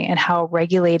body, and how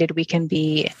regulated we can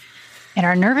be in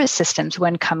our nervous systems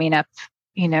when coming up,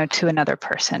 to another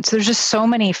person. So there's just so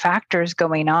many factors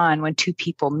going on when two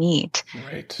people meet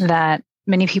that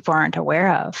many people aren't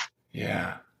aware of.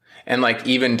 Yeah. And like,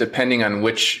 even depending on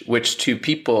which two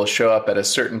people show up at a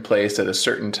certain place at a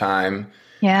certain time,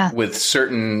 with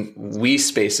certain we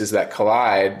spaces that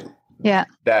collide,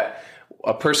 that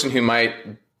a person who might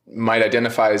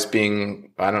identify as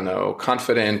being, I don't know,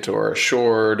 confident or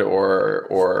assured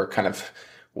or kind of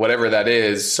whatever that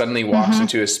is, suddenly walks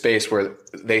into a space where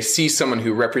they see someone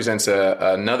who represents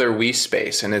another we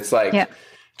space. And it's like,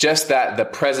 just that the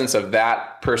presence of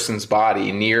that person's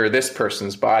body near this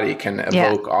person's body can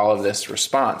evoke all of this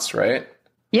response, right?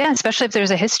 Yeah, especially if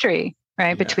there's a history,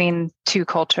 right, between two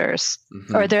cultures,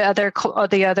 or the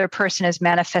other person is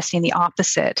manifesting the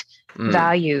opposite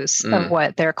values of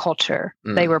what their culture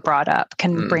they were brought up,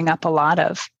 can bring up a lot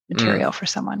of material for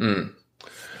someone.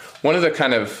 One of the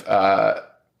kind of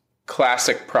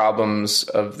classic problems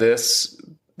of this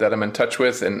that I'm in touch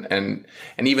with, and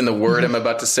even the word I'm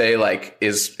about to say, like,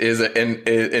 is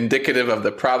indicative of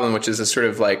the problem, which is a sort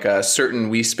of like certain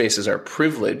we spaces are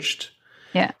privileged.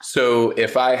 Yeah. So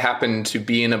if I happen to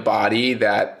be in a body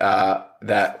that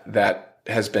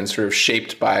has been sort of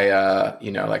shaped by,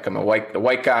 like I'm a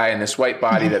white guy in this white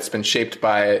body that's been shaped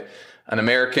by an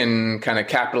American kind of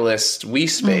capitalist we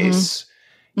space,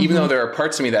 even though there are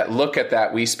parts of me that look at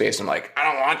that we space, I'm like, I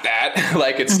don't want that.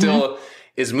 Like, it still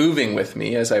is moving with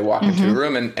me as I walk into a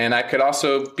room. And I could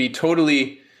also be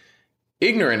totally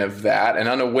ignorant of that and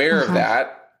unaware of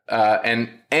that,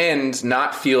 and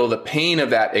not feel the pain of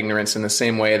that ignorance in the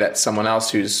same way that someone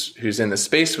else who's in the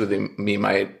space with me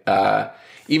might,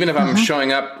 even if I'm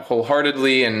showing up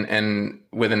wholeheartedly and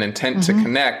with an intent to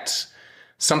connect,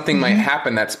 something might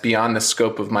happen that's beyond the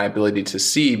scope of my ability to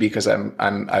see, because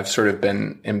I've sort of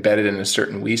been embedded in a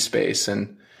certain we space.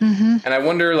 And I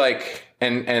wonder, like,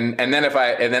 and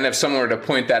then if someone were to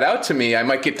point that out to me, I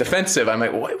might get defensive. I'm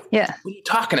like, what are you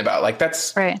talking about? Like,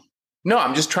 that's right. No,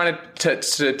 I'm just trying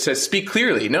to speak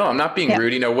clearly. No, I'm not being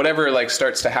rude, whatever like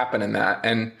starts to happen in that.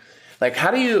 And like,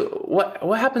 how do you, what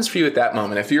happens for you at that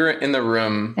moment? If you're in the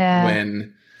room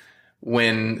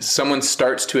when someone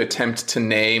starts to attempt to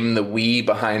name the we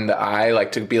behind the I,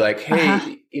 like to be like,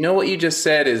 hey, what you just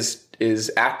said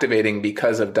is activating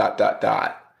because of ...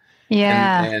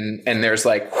 Yeah. And there's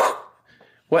like,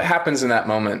 what happens in that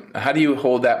moment? How do you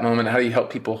hold that moment? How do you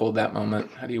help people hold that moment?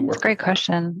 How do you work? That's a great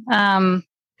question.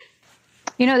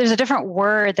 There's a different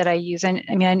word that I use. And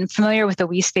I mean, I'm familiar with the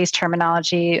we space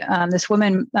terminology. This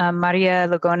woman, Maria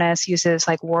Lugones, uses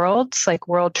like worlds, like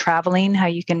world traveling, how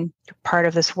you can part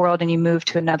of this world and you move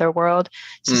to another world.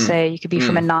 So say you could be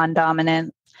from a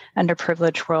non-dominant,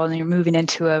 underprivileged world and you're moving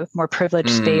into a more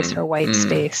privileged space or white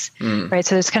space, right?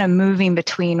 So there's kind of moving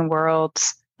between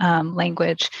worlds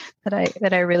language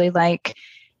that I really like.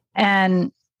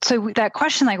 And so that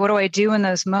question, like, what do I do in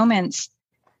those moments?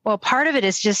 Well, part of it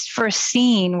is just first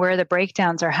seeing where the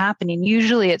breakdowns are happening.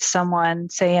 Usually it's someone,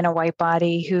 say, in a white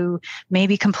body who may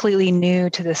be completely new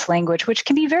to this language, which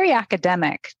can be very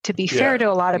academic, to be fair to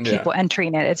a lot of people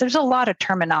entering it. There's a lot of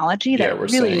terminology that we're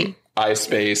really... saying I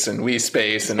space and we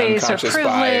space and unconscious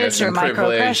bias and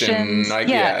privilege and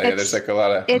there's like a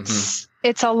lot of...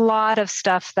 It's a lot of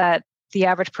stuff that the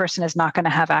average person is not going to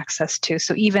have access to.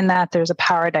 So even that, there's a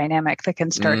power dynamic that can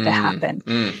start to happen.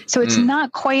 So it's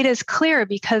not quite as clear,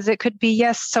 because it could be,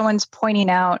 yes, someone's pointing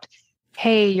out,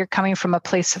 hey, you're coming from a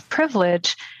place of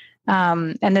privilege.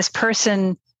 And this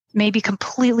person may be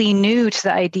completely new to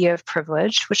the idea of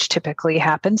privilege, which typically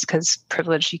happens because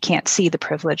privilege, you can't see the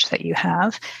privilege that you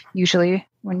have usually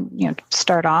when you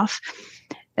start off.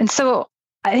 And so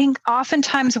I think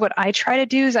oftentimes what I try to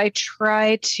do is I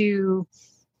try to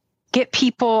get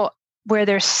people where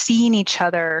they're seeing each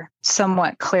other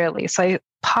somewhat clearly. So I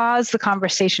pause the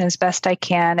conversation as best I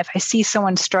can. If I see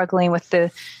someone struggling with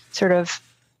the sort of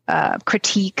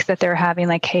critique that they're having,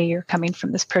 like, hey, you're coming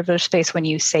from this privileged space when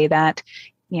you say that,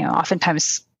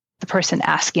 oftentimes the person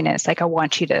asking it is like, I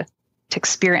want you to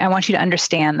experience, I want you to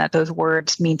understand that those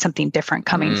words mean something different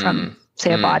coming from,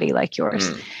 say, a body like yours.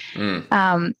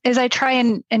 As I try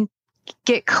and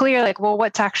get clear, like, well,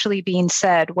 what's actually being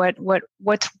said,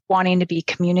 what's wanting to be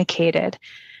communicated.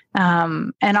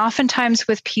 And oftentimes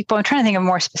with people, I'm trying to think of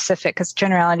more specific because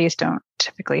generalities don't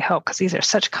typically help because these are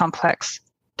such complex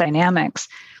dynamics.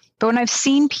 But when I've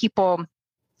seen people,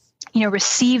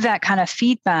 receive that kind of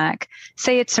feedback,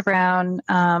 say it's around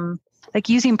like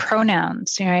using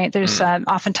pronouns, right? There's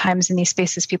oftentimes in these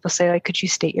spaces, people say, like, could you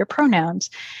state your pronouns?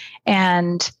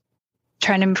 And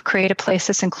trying to create a place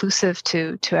that's inclusive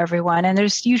to everyone. And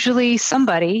there's usually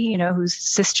somebody, who's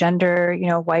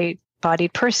cisgender,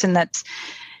 white-bodied person that's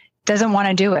doesn't want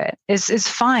to do it, is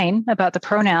fine about the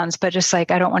pronouns, but just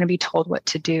like, I don't want to be told what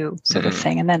to do, sort of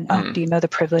thing. And then, do you know the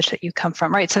privilege that you come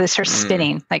from? Right. So they start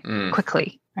spinning like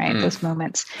quickly, right? Those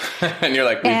moments. And you're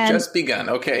like, we've just begun.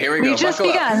 Okay, here we go. We've just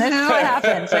begun. This is what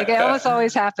happens. Like it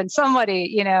always happens.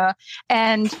 Somebody,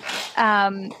 and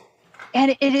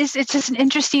it's just an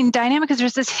interesting dynamic because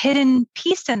there's this hidden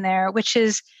piece in there, which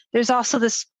is there's also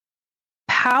this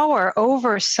power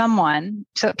over someone.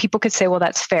 So people could say, well,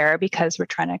 that's fair because we're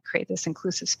trying to create this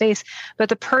inclusive space. But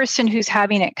the person who's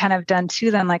having it kind of done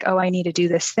to them, like, oh, I need to do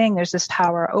this thing. There's this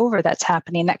power over that's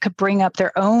happening that could bring up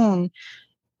their own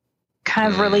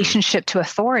kind of relationship to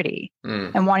authority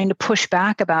and wanting to push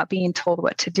back about being told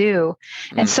what to do.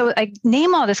 And so I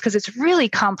name all this because it's really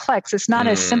complex. It's not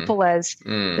as simple as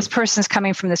this person's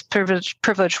coming from this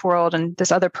privileged world and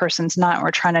this other person's not, and we're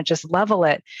trying to just level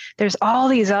it. There's all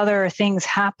these other things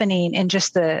happening in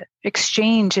just the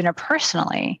exchange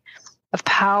interpersonally of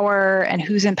power and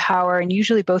who's in power. And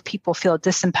usually both people feel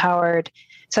disempowered.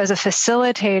 So as a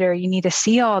facilitator, you need to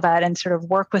see all that and sort of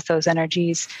work with those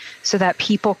energies so that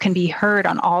people can be heard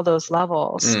on all those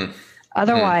levels.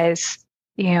 Otherwise,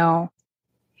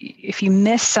 if you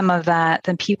miss some of that,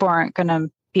 then people aren't going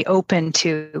to be open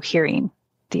to hearing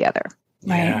the other,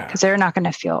 right? Because they're not going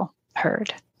to feel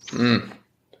heard.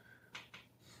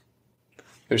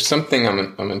 There's something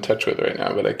I'm in touch with right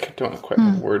now, but I don't quite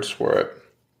have words for it.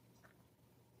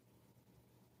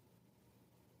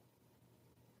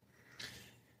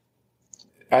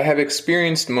 I have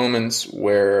experienced moments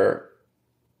where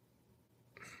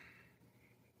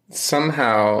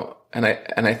somehow, and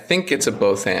I think it's a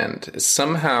both and,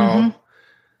 somehow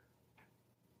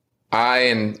I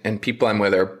and people I'm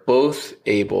with are both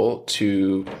able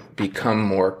to become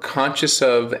more conscious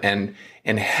of and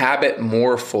inhabit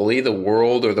more fully the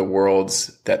world or the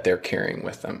worlds that they're carrying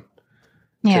with them.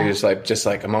 Yeah. So there's just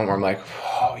like a moment where I'm like,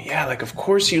 oh yeah, like of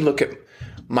course you look at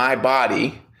my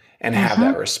body and have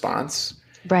that response.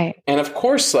 Right. And of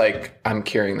course, like I'm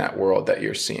carrying that world that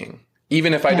you're seeing,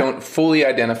 even if I don't fully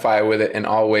identify with it in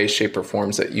all ways, shape, or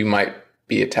forms that you might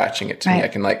be attaching it to me. I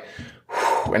can like,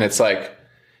 and it's like,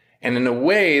 and in a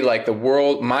way, like the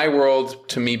world, my world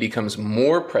to me becomes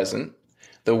more present.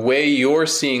 The way you're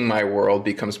seeing my world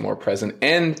becomes more present.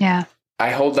 And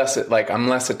I hold less, like I'm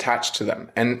less attached to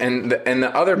them. And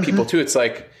the other people too, it's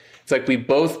like we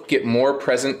both get more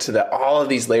present to all of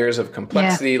these layers of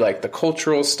complexity, like the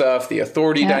cultural stuff, the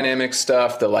authority dynamic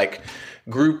stuff, the like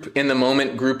group in the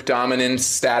moment, group dominance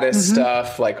status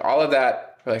stuff, like all of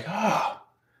that. We're like, oh,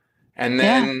 and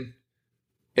then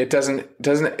it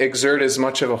doesn't exert as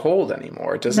much of a hold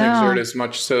anymore. It doesn't exert as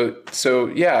much. So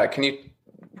yeah. Can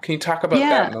you talk about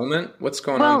that moment? What's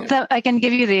going on? Well, I can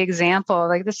give you the example.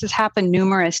 Like this has happened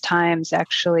numerous times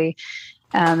actually.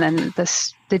 And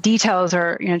the details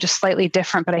are, just slightly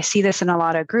different, but I see this in a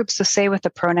lot of groups. So say with the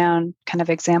pronoun kind of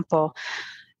example,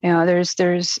 there's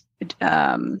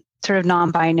sort of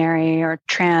non-binary or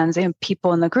trans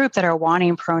people in the group that are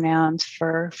wanting pronouns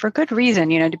for good reason,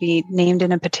 to be named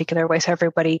in a particular way so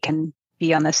everybody can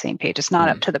be on the same page. It's not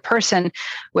up to the person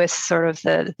with sort of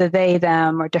the they,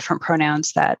 them, or different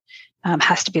pronouns that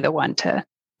has to be the one to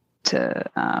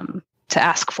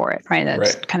ask for it, right?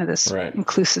 That's kind of this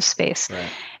inclusive space. Right.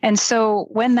 And so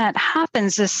when that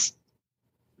happens, this,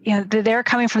 they're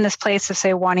coming from this place of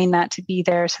say wanting that to be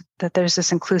there so that there's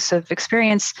this inclusive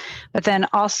experience, but then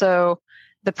also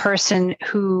the person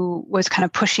who was kind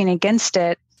of pushing against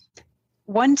it,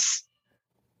 once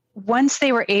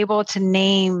they were able to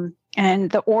name,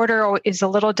 and the order is a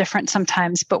little different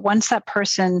sometimes, but once that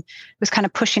person was kind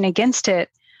of pushing against it,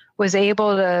 was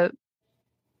able to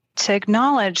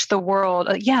acknowledge the world.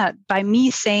 By me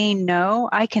saying no,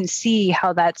 I can see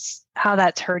how that's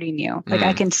hurting you. Like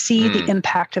I can see the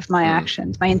impact of my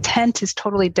actions. My intent is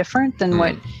totally different than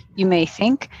what you may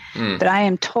think, but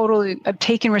I'm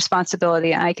taking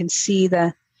responsibility. And I can see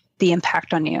the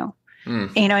impact on you,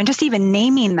 and just even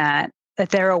naming that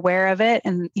they're aware of it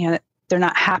and, that they're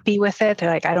not happy with it. They're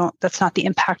like, that's not the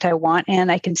impact I want.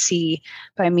 And I can see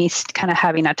by me kind of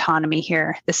having autonomy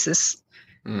here, this is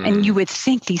And you would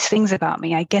think these things about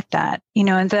me. I get that,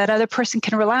 and that other person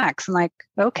can relax. I'm like,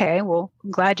 okay, well,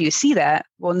 I'm glad you see that.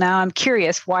 Well, now I'm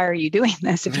curious, why are you doing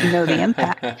this if you know the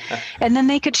impact? And then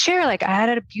they could share, like, I had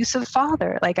an abusive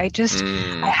father. Like, I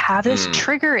have this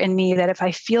trigger in me that if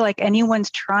I feel like anyone's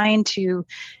trying to,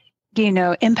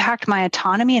 impact my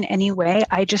autonomy in any way,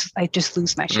 I just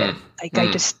lose my shit. Like, I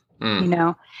just, and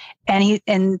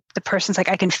the person's like,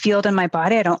 I can feel it in my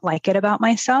body. I don't like it about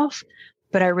myself.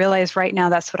 But I realize right now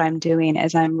that's what I'm doing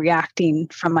is I'm reacting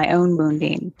from my own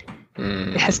wounding.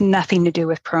 It has nothing to do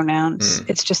with pronouns.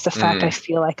 It's just the fact I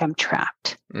feel like I'm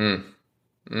trapped. And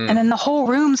then the whole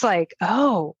room's like,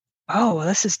 oh, well,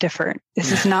 this is different.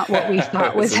 This is not what we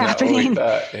thought was happening.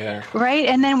 Right.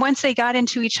 And then once they got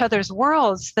into each other's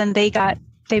worlds, then they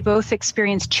both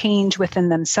experienced change within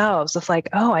themselves of like,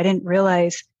 oh, I didn't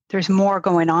realize there's more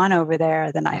going on over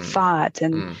there than I thought.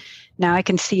 And now I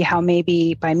can see how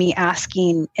maybe by me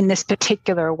asking in this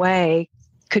particular way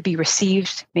could be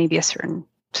received maybe a certain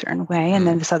way. And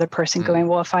then this other person going,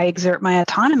 well, if I exert my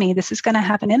autonomy, this is going to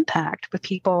have an impact with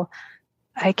people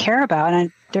I care about,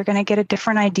 and they're going to get a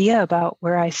different idea about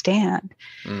where I stand.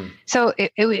 So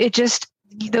it just,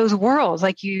 those worlds,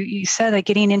 like you said, like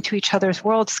getting into each other's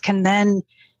worlds can then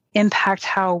impact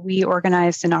how we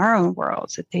organize in our own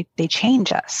worlds. They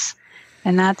change us.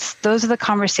 And those are the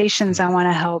conversations I want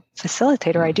to help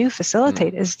facilitate, or I do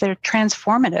facilitate, is they're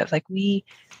transformative. Like we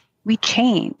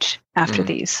change after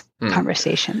these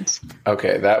conversations.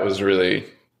 Okay. That was really,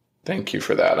 thank you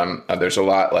for that. There's a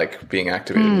lot like being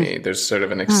activated in me. There's sort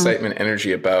of an excitement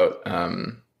energy about,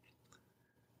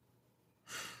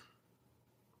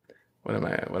 what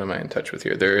am I in touch with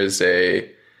here? There is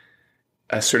a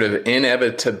sort of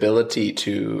inevitability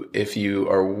to, if you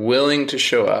are willing to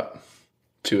show up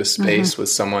to a space with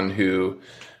someone who,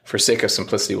 for sake of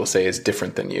simplicity, will say is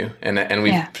different than you. And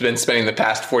we've been spending the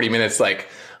past 40 minutes like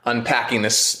unpacking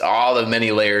all the many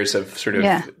layers of sort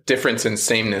of difference and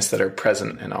sameness that are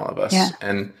present in all of us.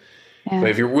 But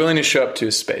if you're willing to show up to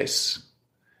a space,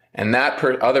 and that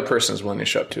other person is willing to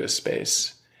show up to a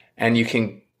space, and you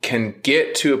can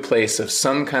get to a place of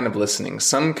some kind of listening,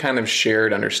 some kind of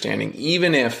shared understanding,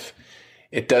 even if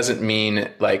it doesn't mean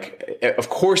of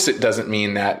course it doesn't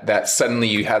mean that suddenly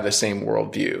you have the same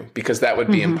worldview, because that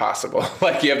would be impossible.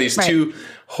 Like you have these two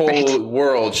whole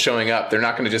worlds showing up. They're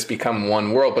not going to just become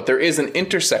one world, but there is an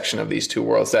intersection of these two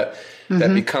worlds that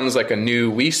becomes like a new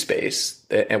we space,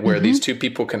 and where these two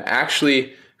people can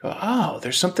actually go, oh,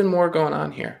 there's something more going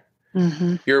on here.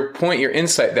 Your point, your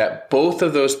insight that both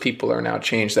of those people are now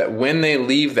changed, that when they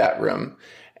leave that room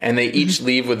and they each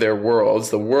leave with their worlds,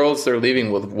 the worlds they're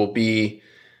leaving with will be,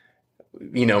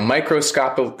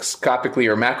 microscopically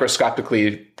or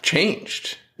macroscopically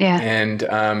changed. And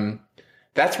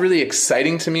that's really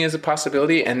exciting to me as a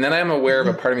possibility. And then I'm aware of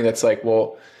a part of me that's like,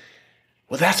 well,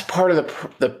 that's part of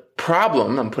the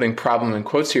problem. I'm putting problem in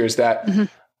quotes here, is that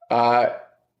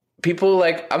people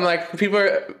are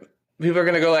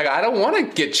going to go like, I don't want to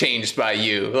get changed by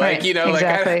you. Like,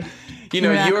 exactly.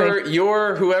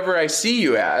 You're whoever I see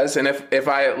you as. And if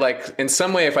I like, in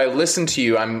some way, if I listen to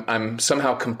you, I'm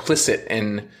somehow complicit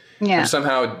in, I'm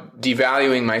somehow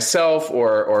devaluing myself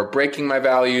or breaking my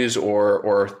values,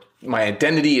 or my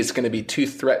identity is going to be too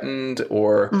threatened,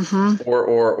 or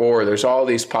there's all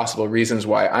these possible reasons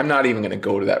why I'm not even going to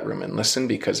go to that room and listen,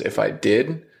 because if I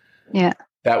did,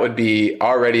 that would be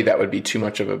too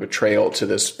much of a betrayal to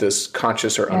this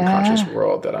conscious or unconscious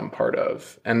world that I'm part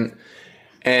of.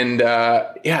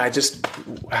 How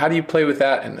do you play with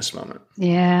that in this moment?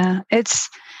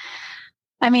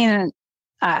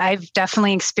 I've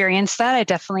definitely experienced that. I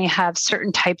definitely have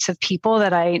certain types of people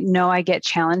that I know I get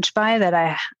challenged by, that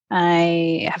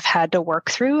I have had to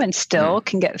work through, and still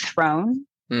can get thrown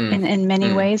in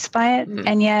many ways by it.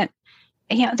 And yet,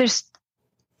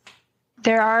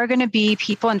 there are going to be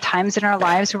people and times in our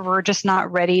lives where we're just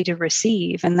not ready to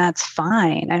receive, and that's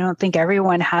fine. I don't think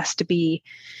everyone has to be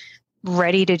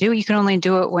ready to do it. You can only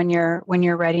do it when you're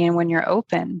ready and when you're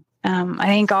open. I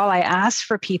think all I ask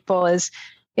for people is,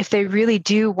 if they really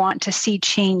do want to see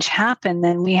change happen,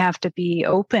 then we have to be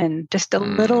open just a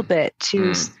little bit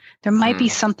to, there might be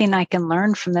something I can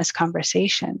learn from this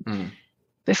conversation.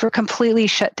 But if we're completely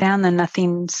shut down, then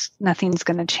nothing's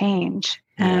going to change.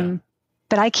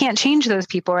 But I can't change those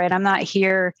people, right? I'm not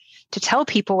here to tell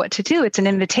people what to do. It's an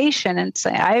invitation. And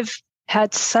say, I've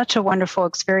had such a wonderful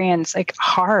experience, like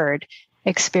hard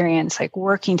experience, like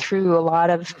working through a lot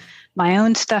of my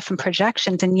own stuff and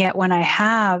projections. And yet when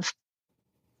I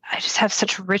just have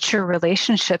such richer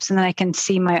relationships, and then I can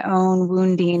see my own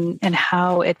wounding and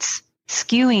how it's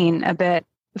skewing a bit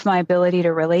of my ability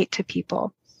to relate to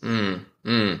people. Yeah,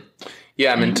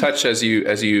 Yeah, I'm in touch as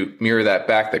you mirror that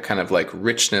back, that kind of like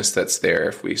richness that's there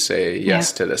if we say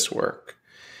yes to this work.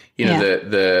 You know,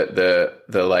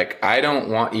 the like, I don't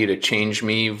want you to change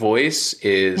me voice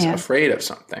is afraid of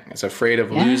something. It's afraid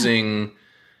of losing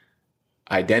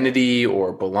identity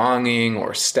or belonging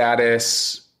or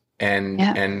status. And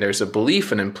there's a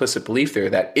belief, an implicit belief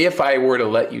there, that if I were to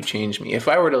let you change me, if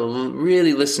I were to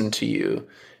really listen to you,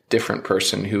 different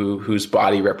person whose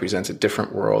body represents a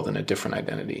different world and a different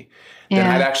identity, then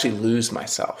I'd actually lose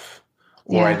myself,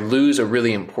 or I'd lose a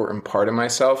really important part of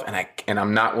myself. And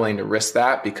I'm not willing to risk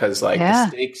that because like the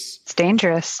stakes, it's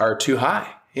dangerous, are too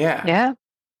high. Yeah. Yeah.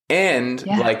 And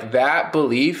like that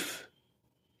belief,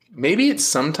 maybe it's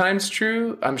sometimes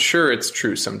true. I'm sure it's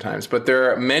true sometimes, but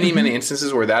there are many, many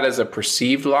instances where that is a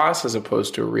perceived loss as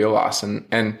opposed to a real loss.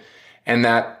 And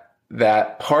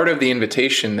that part of the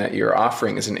invitation that you're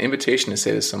offering is an invitation to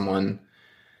say to someone,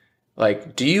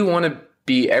 like, do you want to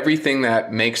be everything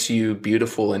that makes you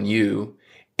beautiful in you,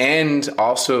 and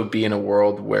also be in a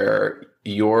world where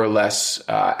you're less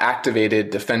activated,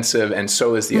 defensive, and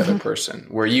so is the other person,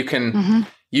 where you can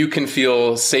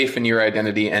feel safe in your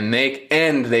identity, and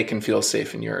they can feel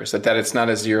safe in yours, that it's not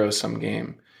a zero-sum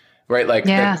game, right? Like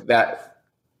that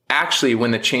actually, when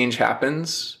the change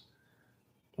happens,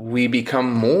 we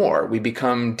become more, we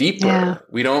become deeper.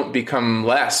 We don't become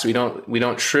less. We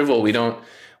don't shrivel. We don't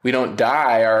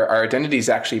die. Our identities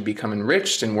actually become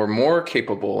enriched, and we're more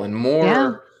capable and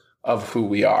more of who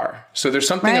we are. So there's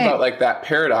something about like that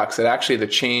paradox, that actually the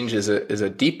change is a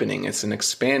deepening. It's an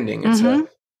expanding. It's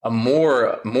a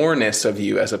moreness of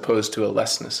you as opposed to a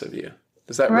lessness of you.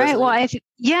 Does that resonate? Well,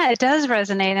 it does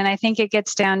resonate. And I think it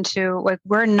gets down to like,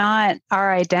 we're not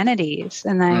our identities.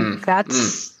 And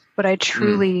that's what I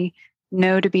truly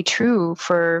know to be true,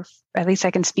 for at least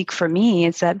I can speak for me,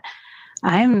 is that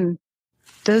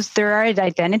there are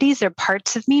identities, they're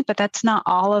parts of me, but that's not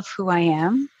all of who I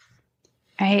am.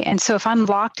 Right. And so if I'm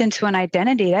locked into an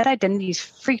identity, that identity is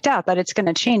freaked out that it's going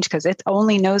to change because it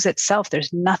only knows itself.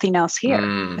 There's nothing else here.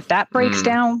 If that breaks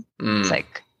down, it's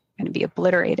like going to be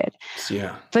obliterated.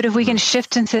 Yeah. But if we can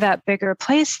shift into that bigger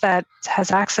place that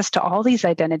has access to all these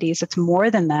identities, it's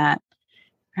more than that.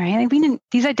 Right. Like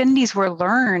these identities were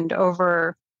learned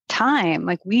over time.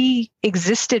 Like we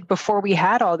existed before we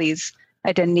had all these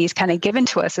identities kind of given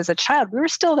to us as a child. We were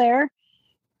still there.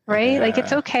 Right. Like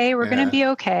it's okay. We're going to be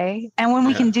okay. And when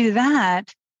we can do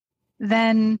that,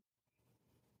 then,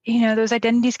 those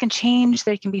identities can change.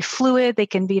 They can be fluid. They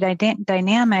can be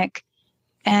dynamic.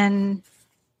 And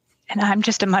I'm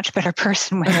just a much better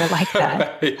person when they're like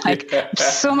that.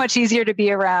 It's so much easier to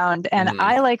be around, and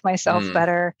I like myself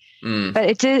better.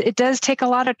 But it does take a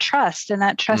lot of trust, and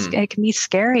that trust, it can be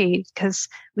scary because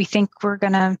we think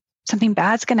something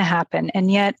bad's going to happen. And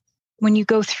yet when you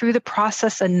go through the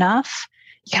process enough,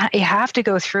 you have to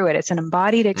go through it. It's an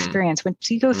embodied experience. Once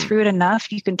you go through it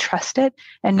enough, you can trust it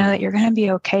and know that you're going to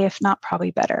be okay, if not probably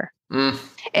better.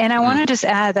 And I want to just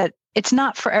add that it's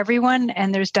not for everyone.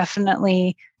 And there's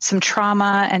definitely some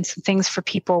trauma and some things for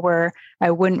people where I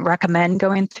wouldn't recommend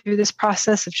going through this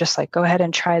process of just like, go ahead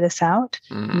and try this out.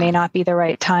 It may not be the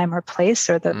right time or place,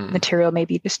 or the material may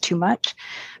be just too much.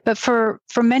 But for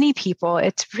many people,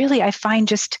 it's really, I find,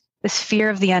 just this fear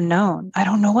of the unknown. I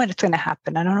don't know what's going to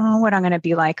happen. I don't know what I'm going to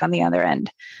be like on the other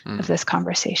end of this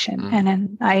conversation. And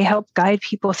then I help guide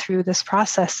people through this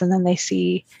process, and then they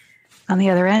see on the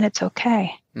other end, it's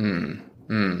okay. And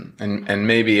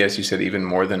maybe, as you said, even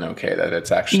more than okay, that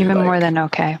it's actually even more than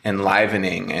okay,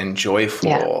 enlivening and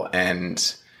joyful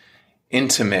and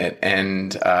intimate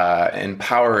and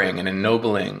empowering and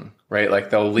ennobling, right? Like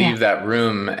they'll leave that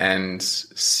room and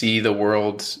see the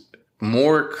world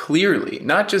more clearly,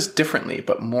 not just differently,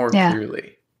 but more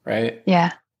clearly, right?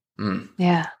 Yeah.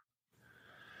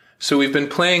 So we've been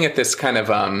playing at this kind of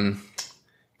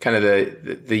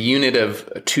the unit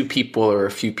of two people or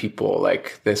a few people,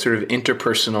 like the sort of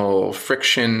interpersonal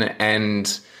friction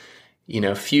and,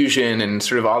 fusion and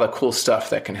sort of all the cool stuff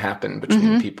that can happen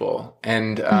between people.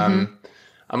 And I'm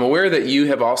aware that you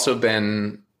have also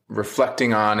been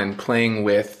reflecting on and playing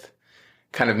with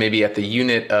kind of maybe at the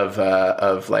unit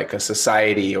of like a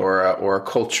society or a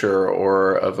culture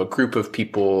or of a group of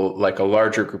people, like a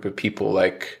larger group of people,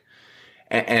 like,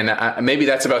 and maybe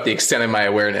that's about the extent of my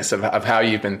awareness of how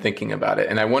you've been thinking about it.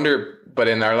 And I wonder, but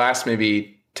in our last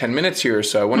maybe 10 minutes here or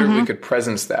so, I wonder if we could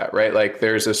presence that, right? Like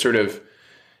there's a sort of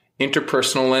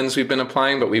interpersonal lens we've been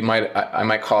applying, but I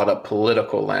might call it a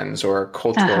political lens or a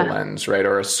cultural lens, right?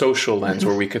 Or a social lens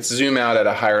where we could zoom out at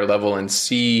a higher level and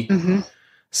see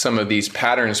some of these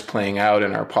patterns playing out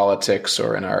in our politics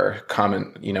or in our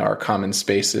common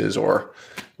spaces or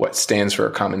what stands for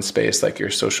a common space, like your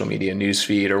social media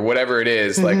newsfeed or whatever it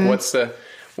is. Like, what's the,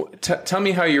 tell me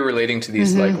how you're relating to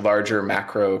these like larger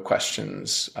macro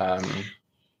questions.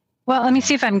 Well, let me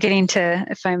see if I'm getting to,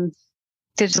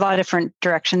 there's a lot of different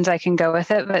directions I can go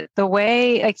with it, but the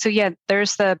way, like, so yeah,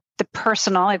 there's the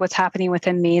personal, like what's happening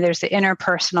within me. There's the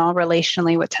interpersonal,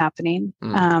 relationally, what's happening.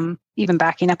 Even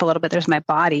backing up a little bit, there's my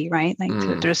body, right? Like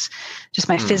so there's just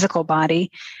my physical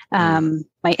body, my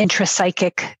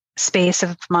intrapsychic space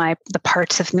of the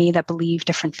parts of me that believe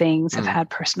different things, have had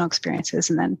personal experiences,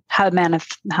 and then how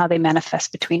they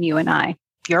manifest between you and I,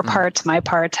 your parts, my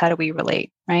parts, how do we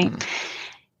relate, right?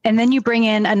 And then you bring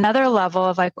in another level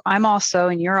of like, I'm also,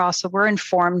 and you're also, we're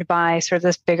informed by sort of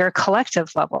this bigger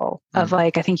collective level of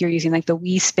like, I think you're using like the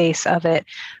we space of it,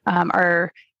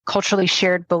 our culturally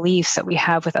shared beliefs that we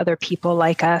have with other people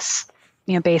like us,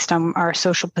 you know, based on our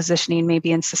social positioning,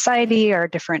 maybe in society or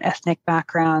different ethnic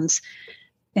backgrounds.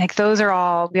 Like those are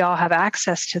all, we all have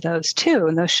access to those too.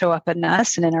 And those show up in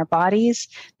us and in our bodies.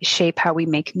 They shape how we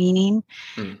make meaning.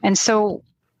 And so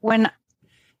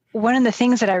one of the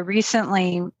things that I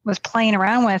recently was playing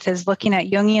around with is looking at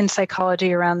Jungian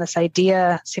psychology around this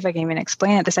idea, see if I can even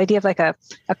explain it, this idea of like a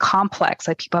complex,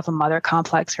 like people have a mother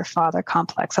complex or father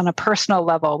complex. On a personal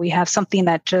level, we have something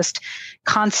that just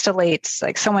constellates,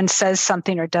 like someone says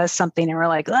something or does something and we're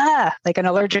like an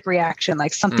allergic reaction,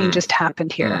 like something just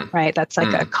happened here, right? That's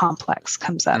like a complex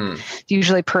comes up.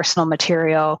 Usually personal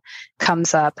material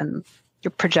comes up and you're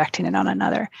projecting it on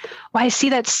another. Well, I see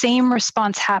that same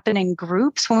response happen in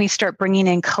groups when we start bringing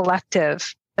in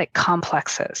collective, like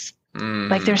complexes.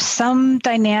 Like there's some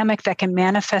dynamic that can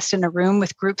manifest in a room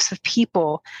with groups of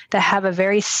people that have a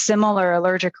very similar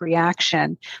allergic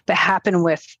reaction, but happen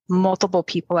with multiple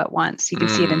people at once. You can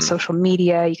see it in social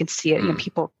media. You can see it in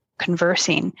people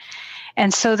conversing.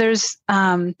 And so there's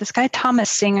this guy, Thomas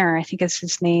Singer, I think is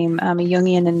his name, a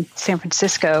Jungian in San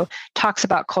Francisco, talks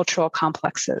about cultural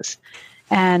complexes.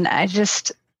 And I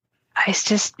just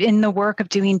in the work of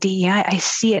doing DEI, I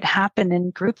see it happen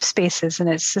in group spaces. And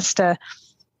it's just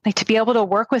like to be able to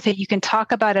work with it, you can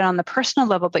talk about it on the personal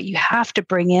level, but you have to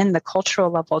bring in the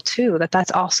cultural level too,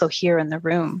 that's also here in the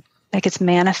room. Like it's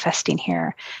manifesting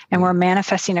here. And we're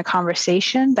manifesting a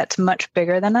conversation that's much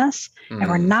bigger than us. And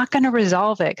we're not going to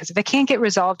resolve it, because if it can't get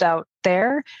resolved out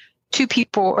there, two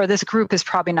people or this group is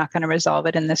probably not going to resolve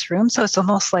it in this room. So it's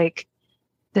almost like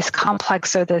this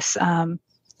complex or this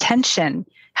tension.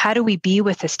 How do we be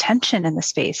with this tension in the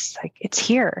space? Like it's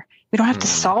here. We don't have to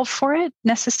solve for it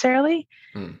necessarily,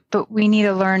 but we need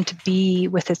to learn to be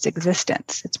with its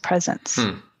existence, its presence.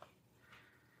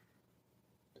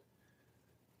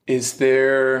 Is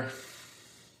this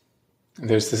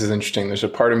is interesting. There's a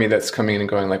part of me that's coming in and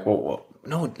going like, well,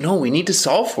 no, we need to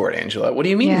solve for it, Angela. What do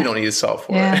you mean we don't need to solve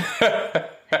for it?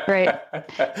 Right.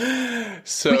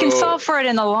 So we can solve for it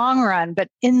in the long run, but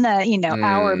in the,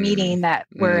 hour meeting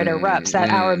where it erupts, that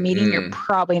hour meeting, you're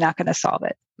probably not going to solve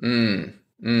it.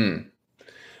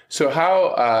 So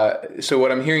so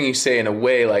what I'm hearing you say in a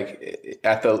way, like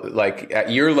at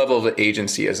your level of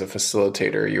agency as a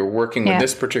facilitator, you're working with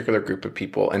this particular group of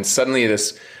people, and suddenly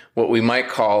this, what we might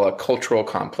call a cultural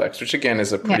complex, which again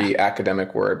is a pretty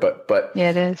academic word, but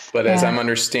it is. But as I'm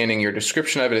understanding your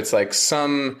description of it, it's like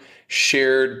some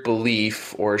shared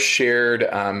belief or shared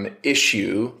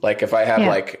issue. Like if I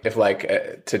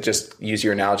have to just use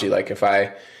your analogy, like if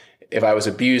I was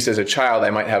abused as a child,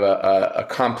 I might have a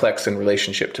complex in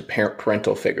relationship to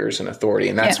parental figures and authority,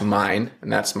 and that's mine,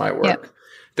 and that's my work. Yeah.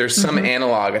 There's some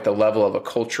analog at the level of a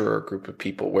culture or group of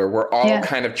people where we're all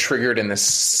kind of triggered in this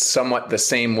somewhat the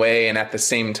same way and at the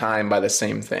same time by the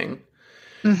same thing.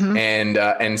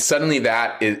 And suddenly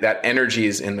that energy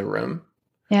is in the room.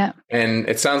 Yeah. And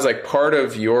it sounds like part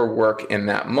of your work in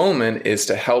that moment is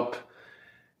to help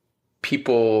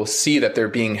people see that they're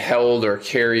being held or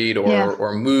carried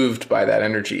or moved by that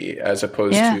energy, as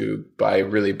opposed to by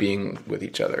really being with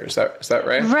each other. Is that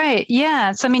right? Right.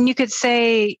 Yeah. So, I mean, you could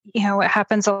say, what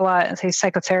happens a lot in, say,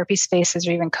 psychotherapy spaces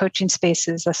or even coaching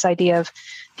spaces, this idea of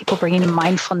people bringing in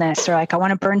mindfulness, or like, I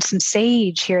want to burn some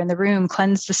sage here in the room,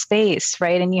 cleanse the space,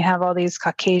 right? And you have all these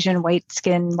Caucasian,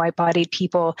 white-skinned, white-bodied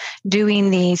people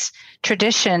doing these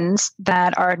traditions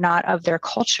that are not of their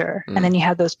culture. And then you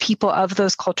have those people of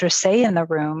those cultures say in the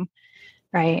room,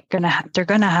 right, they're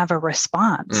gonna have a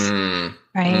response,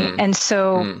 right? And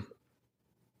so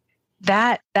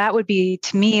that would be,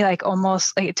 to me, like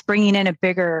almost like it's bringing in a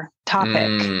bigger topic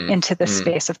into the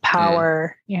space of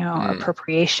power,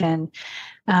 appropriation,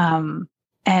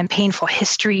 and painful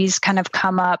histories kind of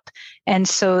come up. And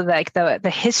so like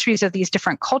the histories of these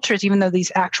different cultures, even though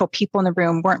these actual people in the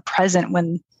room weren't present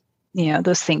when,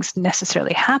 those things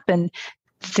necessarily happen,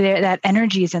 that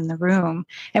energy is in the room.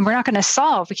 And we're not going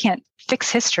to we can't fix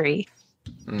history.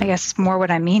 I guess more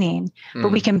what I'm meaning,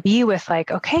 but we can be with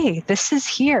like, okay, this is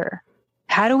here.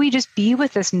 How do we just be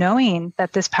with this, knowing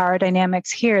that this power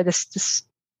dynamic's here, this,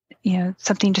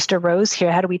 something just arose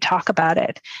here. How do we talk about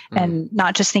it and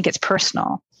not just think it's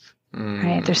personal,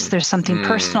 right? There's something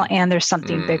personal and there's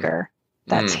something bigger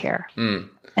that's here. And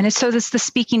it's the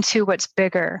speaking to what's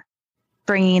bigger,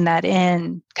 bringing that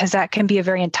in, because that can be a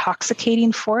very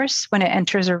intoxicating force when it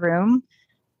enters a room.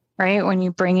 Right? When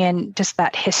you bring in just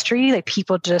that history, like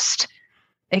people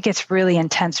it gets really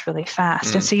intense really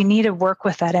fast. And so you need to work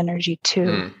with that energy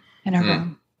too in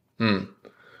a room.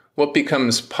 What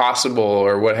becomes possible,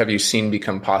 or what have you seen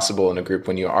become possible in a group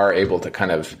when you are able to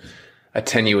kind of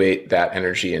attenuate that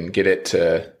energy and get it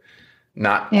to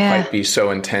not quite be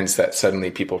so intense that suddenly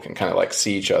people can kind of like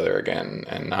see each other again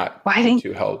and not be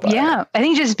too held by it? I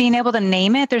think just being able to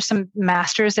name it. There's some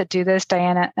masters that do this.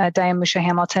 Diane Musha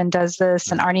Hamilton does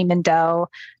this, and Arnie Mindell,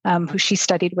 who she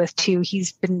studied with too.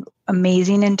 He's been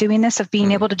amazing in doing this, of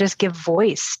being able to just give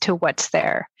voice to what's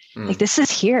there. Like, this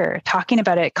is here. Talking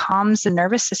about it calms the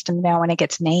nervous system now when it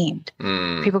gets named.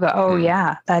 People go, oh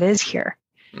yeah, that is here.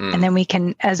 And then we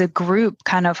can, as a group,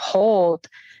 kind of hold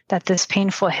that this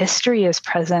painful history is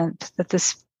present, that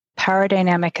this power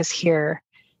dynamic is here.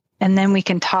 And then we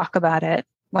can talk about it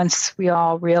once we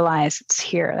all realize it's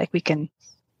here. Like, we can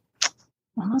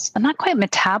almost, not quite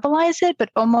metabolize it, but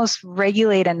almost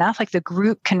regulate enough. Like, the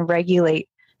group can regulate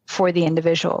for the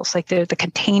individuals. Like, the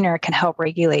container can help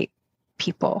regulate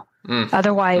people.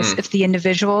 Otherwise, if the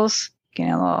individuals, a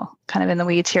little kind of in the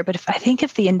weeds here, but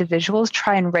if the individuals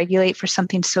try and regulate for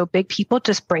something so big, people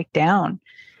just break down.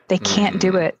 They can't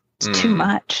do it. It's too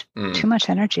much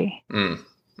energy.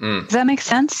 Does that make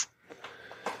sense?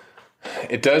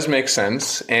 It does make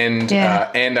sense. And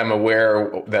I'm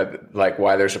aware that, like,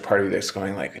 why there's a part of you that's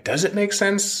going like, does it make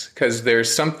sense? Because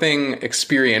there's something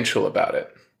experiential about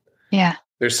it. Yeah.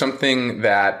 There's something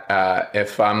that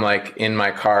if I'm like in my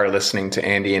car listening to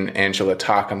Andy and Angela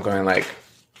talk, I'm going like,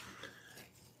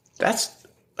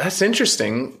 that's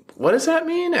interesting. What does that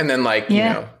mean? And then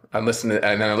I listen to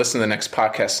the next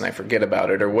podcast and I forget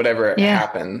about it or whatever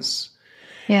happens.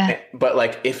 Yeah. But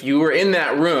like, if you were in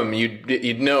that room,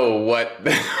 you'd know what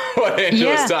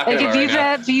Angela's talking about right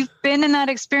now. If you've been in that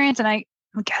experience, and I'm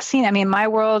guessing, I mean, my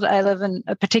world, I live in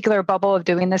a particular bubble of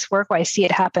doing this work where I see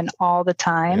it happen all the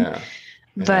time. Yeah.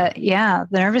 But the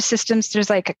nervous systems, there's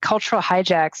like a cultural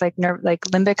hijacks, like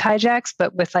limbic hijacks,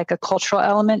 but with like a cultural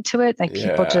element to it. Like,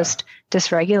 people just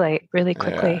dysregulate really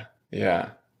quickly. Yeah.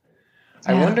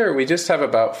 I wonder, we just have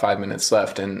about 5 minutes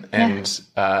left. And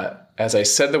as I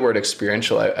said the word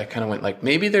experiential, I kind of went like,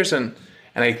 maybe there's and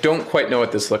I don't quite know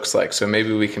what this looks like. So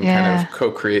maybe we can kind of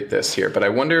co-create this here, but I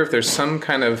wonder if there's some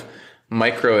kind of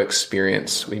micro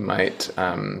experience we might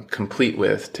complete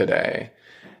with today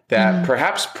that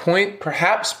perhaps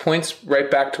points right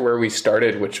back to where we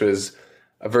started, which was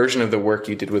a version of the work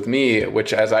you did with me,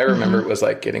 which, as I remember, it was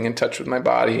like getting in touch with my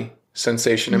body,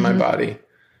 sensation in my body,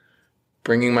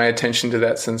 bringing my attention to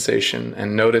that sensation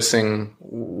and noticing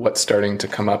what's starting to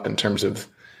come up in terms of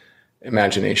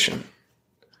imagination.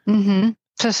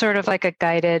 So sort of like a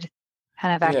guided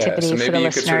kind of activity for the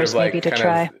listeners, maybe to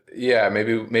try.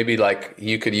 Maybe like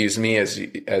you could use me as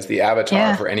the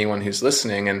avatar for anyone who's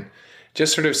listening, and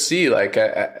just sort of see like,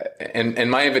 and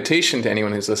my invitation to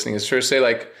anyone who's listening is sort of say,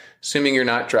 like, assuming you're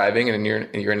not driving and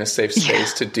you're in a safe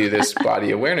space to do this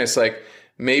body awareness, like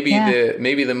maybe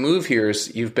the move here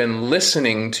is you've been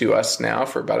listening to us now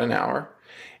for about an hour,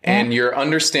 and you're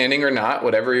understanding or not,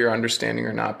 whatever you're understanding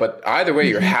or not, but either way,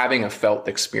 you're having a felt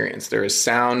experience. There is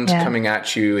sound coming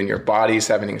at you, and your body's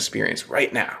having an experience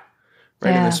right now,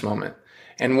 in this moment.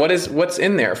 And what's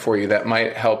in there for you that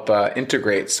might help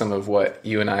integrate some of what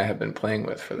you and I have been playing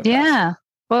with for the past?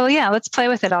 Well, let's play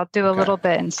with it. I'll do a little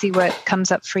bit and see what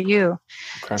comes up for you.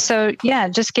 Okay. So,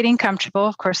 just getting comfortable.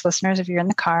 Of course, listeners, if you're in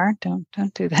the car,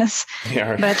 don't do this.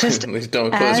 Yeah, but just at least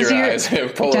don't close your eyes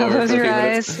and pull over. Don't close your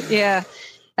eyes. Yeah.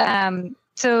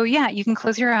 So, you can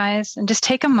close your eyes and just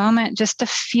take a moment just to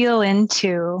feel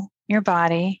into your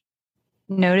body,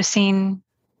 noticing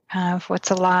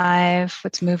what's alive,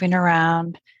 what's moving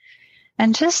around,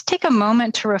 and just take a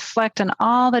moment to reflect on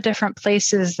all the different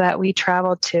places that we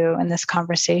traveled to in this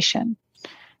conversation,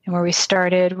 and where we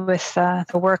started with the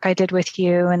work I did with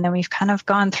you. And then we've kind of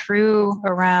gone through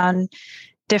around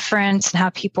difference and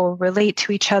how people relate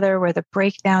to each other, where the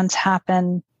breakdowns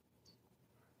happen,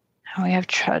 how we have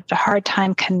a hard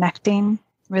time connecting,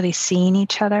 really seeing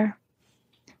each other.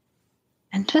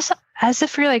 And just as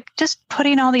if you're like just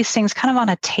putting all these things kind of on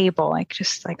a table, like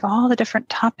just like all the different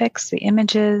topics, the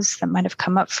images that might have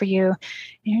come up for you. And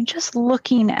you're just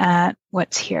looking at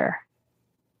what's here.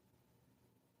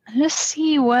 And just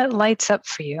see what lights up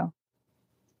for you.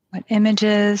 What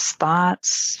images,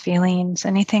 thoughts, feelings,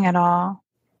 anything at all.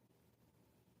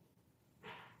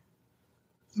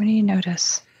 What do you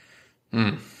notice?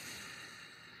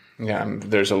 Yeah,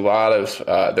 there's a lot of,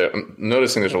 I'm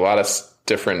noticing there's a lot of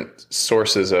different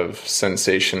sources of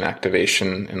sensation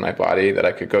activation in my body that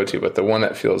I could go to, but the one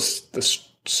that feels the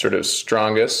sort of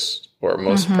strongest or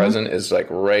most present is like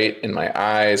right in my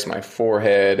eyes, my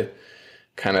forehead,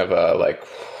 kind of like,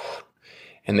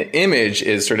 and the image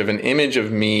is sort of an image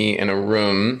of me in a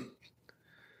room.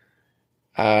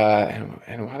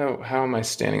 And how am I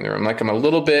standing in the room? Like I'm a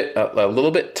little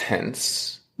bit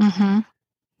tense.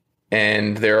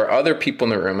 And there are other people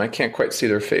in the room. I can't quite see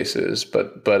their faces,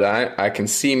 but I can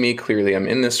see me clearly. I'm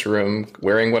in this room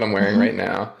wearing what I'm wearing right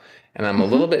now, and I'm a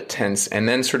little bit tense. And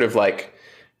then sort of like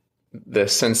the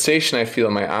sensation I feel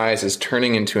in my eyes is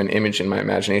turning into an image in my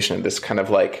imagination of this kind of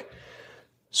like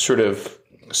sort of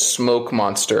smoke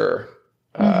monster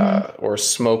or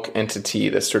smoke entity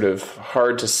that's sort of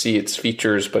hard to see its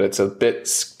features, but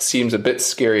seems a bit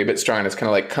scary, a bit strong. It's kind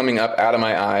of like coming up out of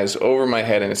my eyes, over my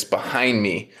head, and it's behind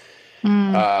me.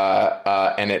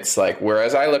 And it's like,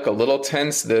 whereas I look a little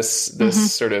tense,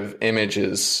 this sort of image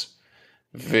is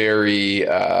very,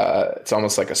 it's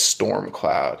almost like a storm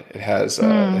cloud. It has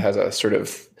a sort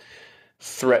of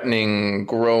threatening,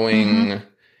 growing,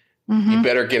 you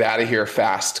better get out of here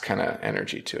fast kind of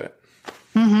energy to it.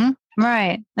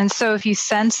 Right. And so if you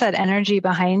sense that energy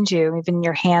behind you, even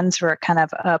your hands were kind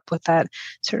of up with that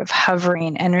sort of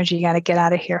hovering energy, you got to get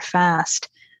out of here fast.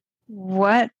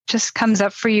 What just comes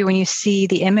up for you when you see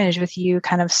the image with you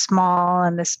kind of small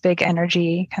and this big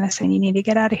energy kind of saying you need to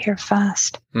get out of here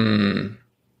fast? You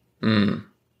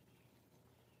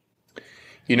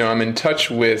know, I'm in touch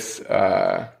with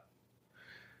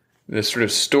this sort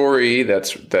of story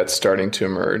that's starting to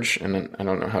emerge, and I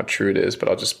don't know how true it is, but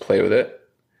I'll just play with it.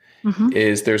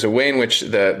 Is there's a way in which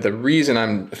the reason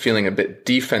I'm feeling a bit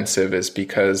defensive is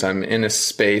because I'm in a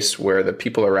space where the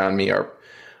people around me are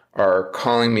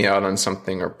calling me out on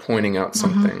something or pointing out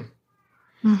something.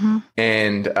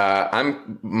 And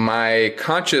my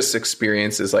conscious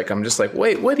experience is like, I'm just like,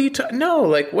 wait, what are you talking? No,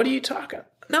 like, what are you talking?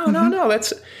 No,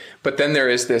 but then there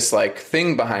is this like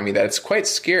thing behind me that's quite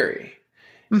scary.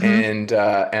 And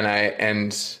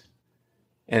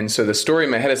so the story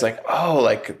in my head is like, oh,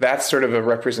 like that's sort of a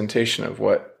representation of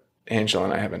what Angela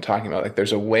and I have been talking about. Like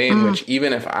there's a way in which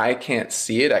even if I can't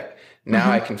see it,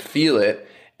 I can feel it.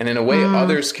 And in a way,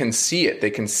 others can see it. They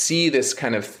can see this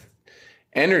kind of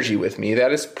energy with me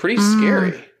that is pretty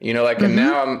scary. You know, like, and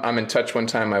now I'm in touch. One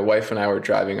time, my wife and I were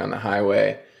driving on the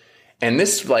highway, and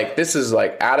this is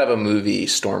like out of a movie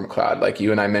storm cloud. Like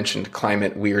you and I mentioned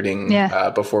climate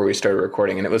weirding before we started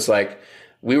recording, and it was like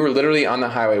we were literally on the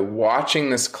highway watching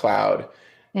this cloud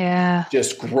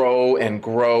just grow and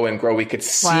grow and grow. We could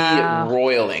see it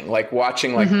roiling, like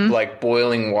watching like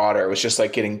boiling water. It was just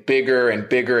like getting bigger and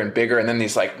bigger and bigger. And then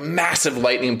these like massive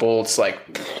lightning bolts, like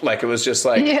it was just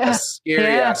like a scary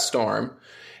ass storm.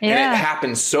 And it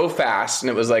happened so fast. And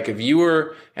it was like, if you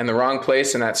were in the wrong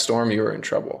place in that storm, you were in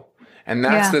trouble. And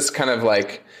that's this kind of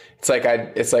like, it's like,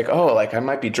 I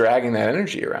might be dragging that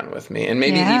energy around with me and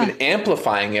maybe even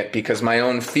amplifying it because my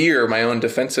own fear, my own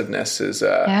defensiveness is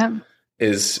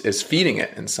feeding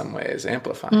it in some ways,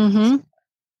 amplifying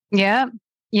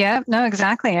it. No,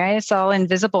 exactly. Right. It's all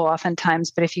invisible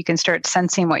oftentimes, but if you can start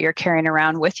sensing what you're carrying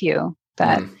around with you,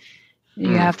 that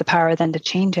you have the power then to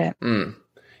change it.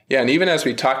 Yeah. And even as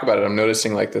we talk about it, I'm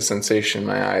noticing like the sensation in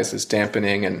my eyes is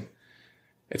dampening, and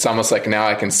it's almost like now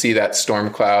I can see that storm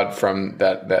cloud from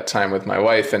that time with my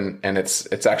wife, and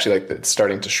it's actually like it's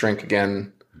starting to shrink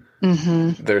again.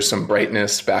 There's some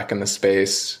brightness back in the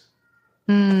space.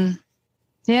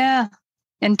 Yeah.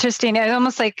 Interesting. It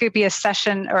almost like could be a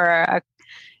session or a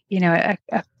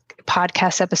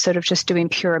podcast episode of just doing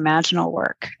pure imaginal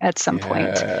work at some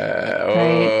point.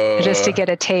 Right? Just to get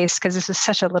a taste, because this is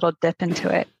such a little dip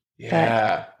into it.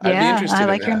 Yeah. I'd be interested I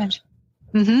like in your that.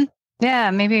 image.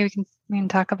 Yeah, maybe we can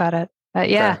talk about it. But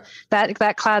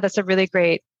that cloud, that's a really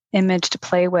great image to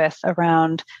play with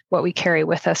around what we carry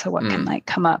with us or what can like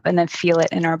come up and then feel it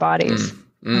in our bodies.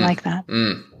 I like that.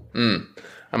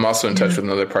 I'm also in touch with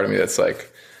another part of me that's like,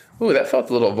 ooh, that felt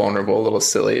a little vulnerable, a little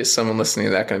silly. Is someone listening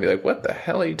to that going to be like, what the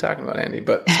hell are you talking about, Andy?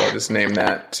 But so I'll just name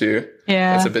that too.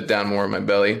 That's a bit down more in my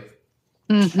belly.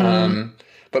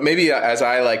 But maybe as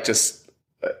I like just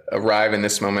arrive in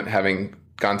this moment, having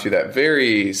gone through that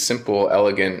very simple,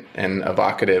 elegant, and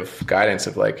evocative guidance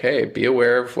of like, hey, be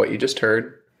aware of what you just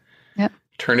heard. Yep.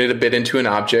 Turn it a bit into an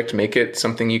object, make it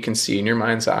something you can see in your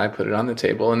mind's eye, put it on the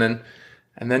table, and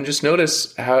then just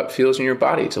notice how it feels in your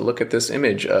body to look at this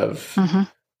image of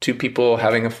two people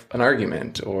having an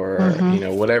argument or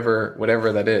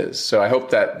whatever that is. So I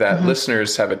hope that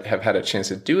listeners have had a chance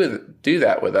to do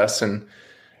that with us, and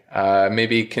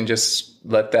maybe can just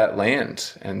let that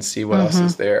land and see what else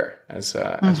is there as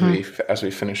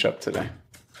we finish up today.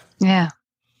 Yeah.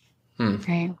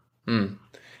 Great.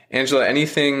 Angela,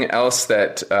 anything else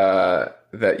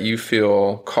that you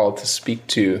feel called to speak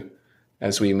to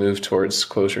as we move towards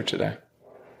closure today?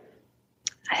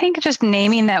 I think just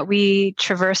naming that we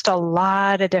traversed a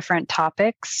lot of different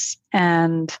topics,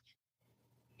 and,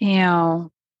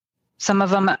 some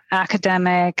of them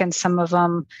academic and some of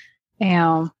them,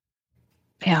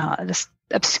 just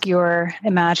obscure,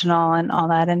 imaginal and all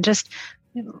that. And just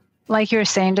like you were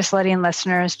saying, just letting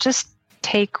listeners just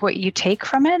take what you take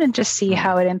from it and just see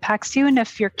how it impacts you. And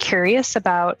if you're curious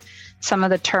about some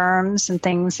of the terms and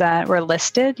things that were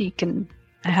listed,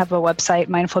 I have a website,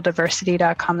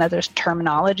 mindfuldiversity.com, that there's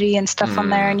terminology and stuff on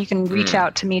there. And you can reach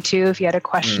out to me too if you had a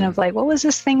question of like, what was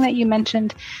this thing that you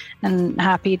mentioned? And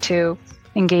happy to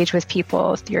engage with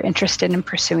people if you're interested in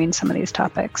pursuing some of these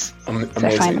topics.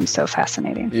 I find them so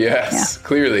fascinating. Yes,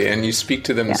 clearly. And you speak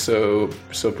to them so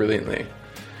brilliantly.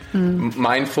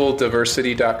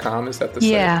 Mindfuldiversity.com, is that the site?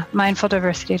 Yeah,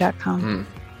 mindfuldiversity.com.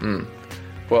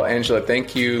 Well, Angela,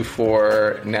 thank you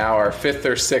for now our 5th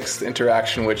or 6th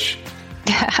interaction, which,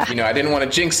 I didn't want to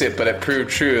jinx it, but it proved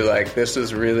true. Like, this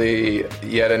is really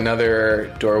yet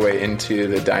another doorway into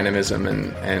the dynamism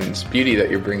and beauty that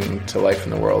you're bringing to life in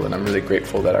the world. And I'm really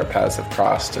grateful that our paths have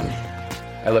crossed. And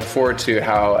I look forward to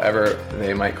however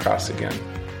they might cross again.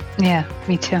 Yeah,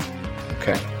 me too.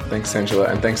 Okay. Thanks, Angela.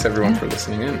 And thanks, everyone, for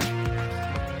listening in.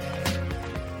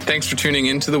 Thanks for tuning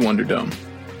in to the Wonder Dome.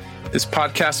 This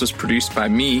podcast was produced by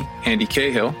me, Andy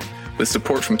Cahill, with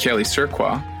support from Kelly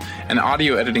Surqua, and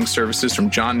audio editing services from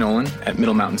John Nolan at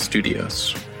Middle Mountain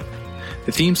Studios.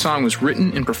 The theme song was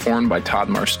written and performed by Todd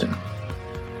Marston.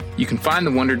 You can find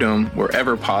the Wonder Dome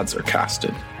wherever pods are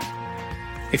casted.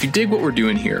 If you dig what we're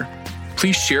doing here,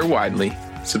 please share widely,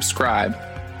 subscribe,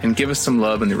 and give us some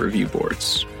love in the review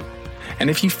boards. And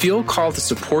if you feel called to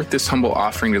support this humble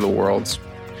offering to the world,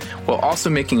 while also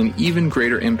making an even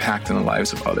greater impact in the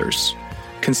lives of others,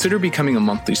 consider becoming a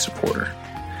monthly supporter.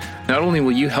 Not only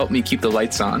will you help me keep the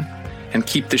lights on and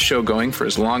keep this show going for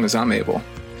as long as I'm able,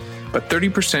 but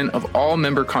 30% of all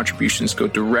member contributions go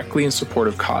directly in support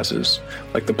of causes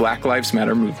like the Black Lives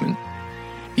Matter movement,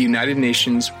 the United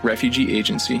Nations Refugee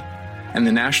Agency, and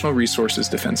the National Resources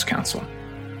Defense Council.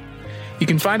 You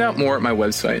can find out more at my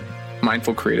website,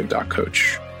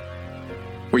 mindfulcreative.coach,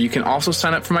 where you can also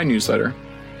sign up for my newsletter,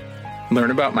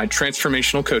 learn about my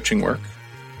transformational coaching work,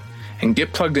 and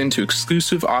get plugged into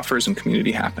exclusive offers and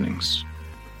community happenings.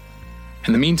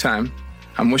 In the meantime,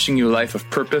 I'm wishing you a life of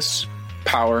purpose,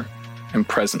 power, and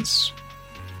presence.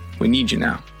 We need you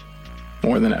now,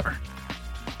 more than ever.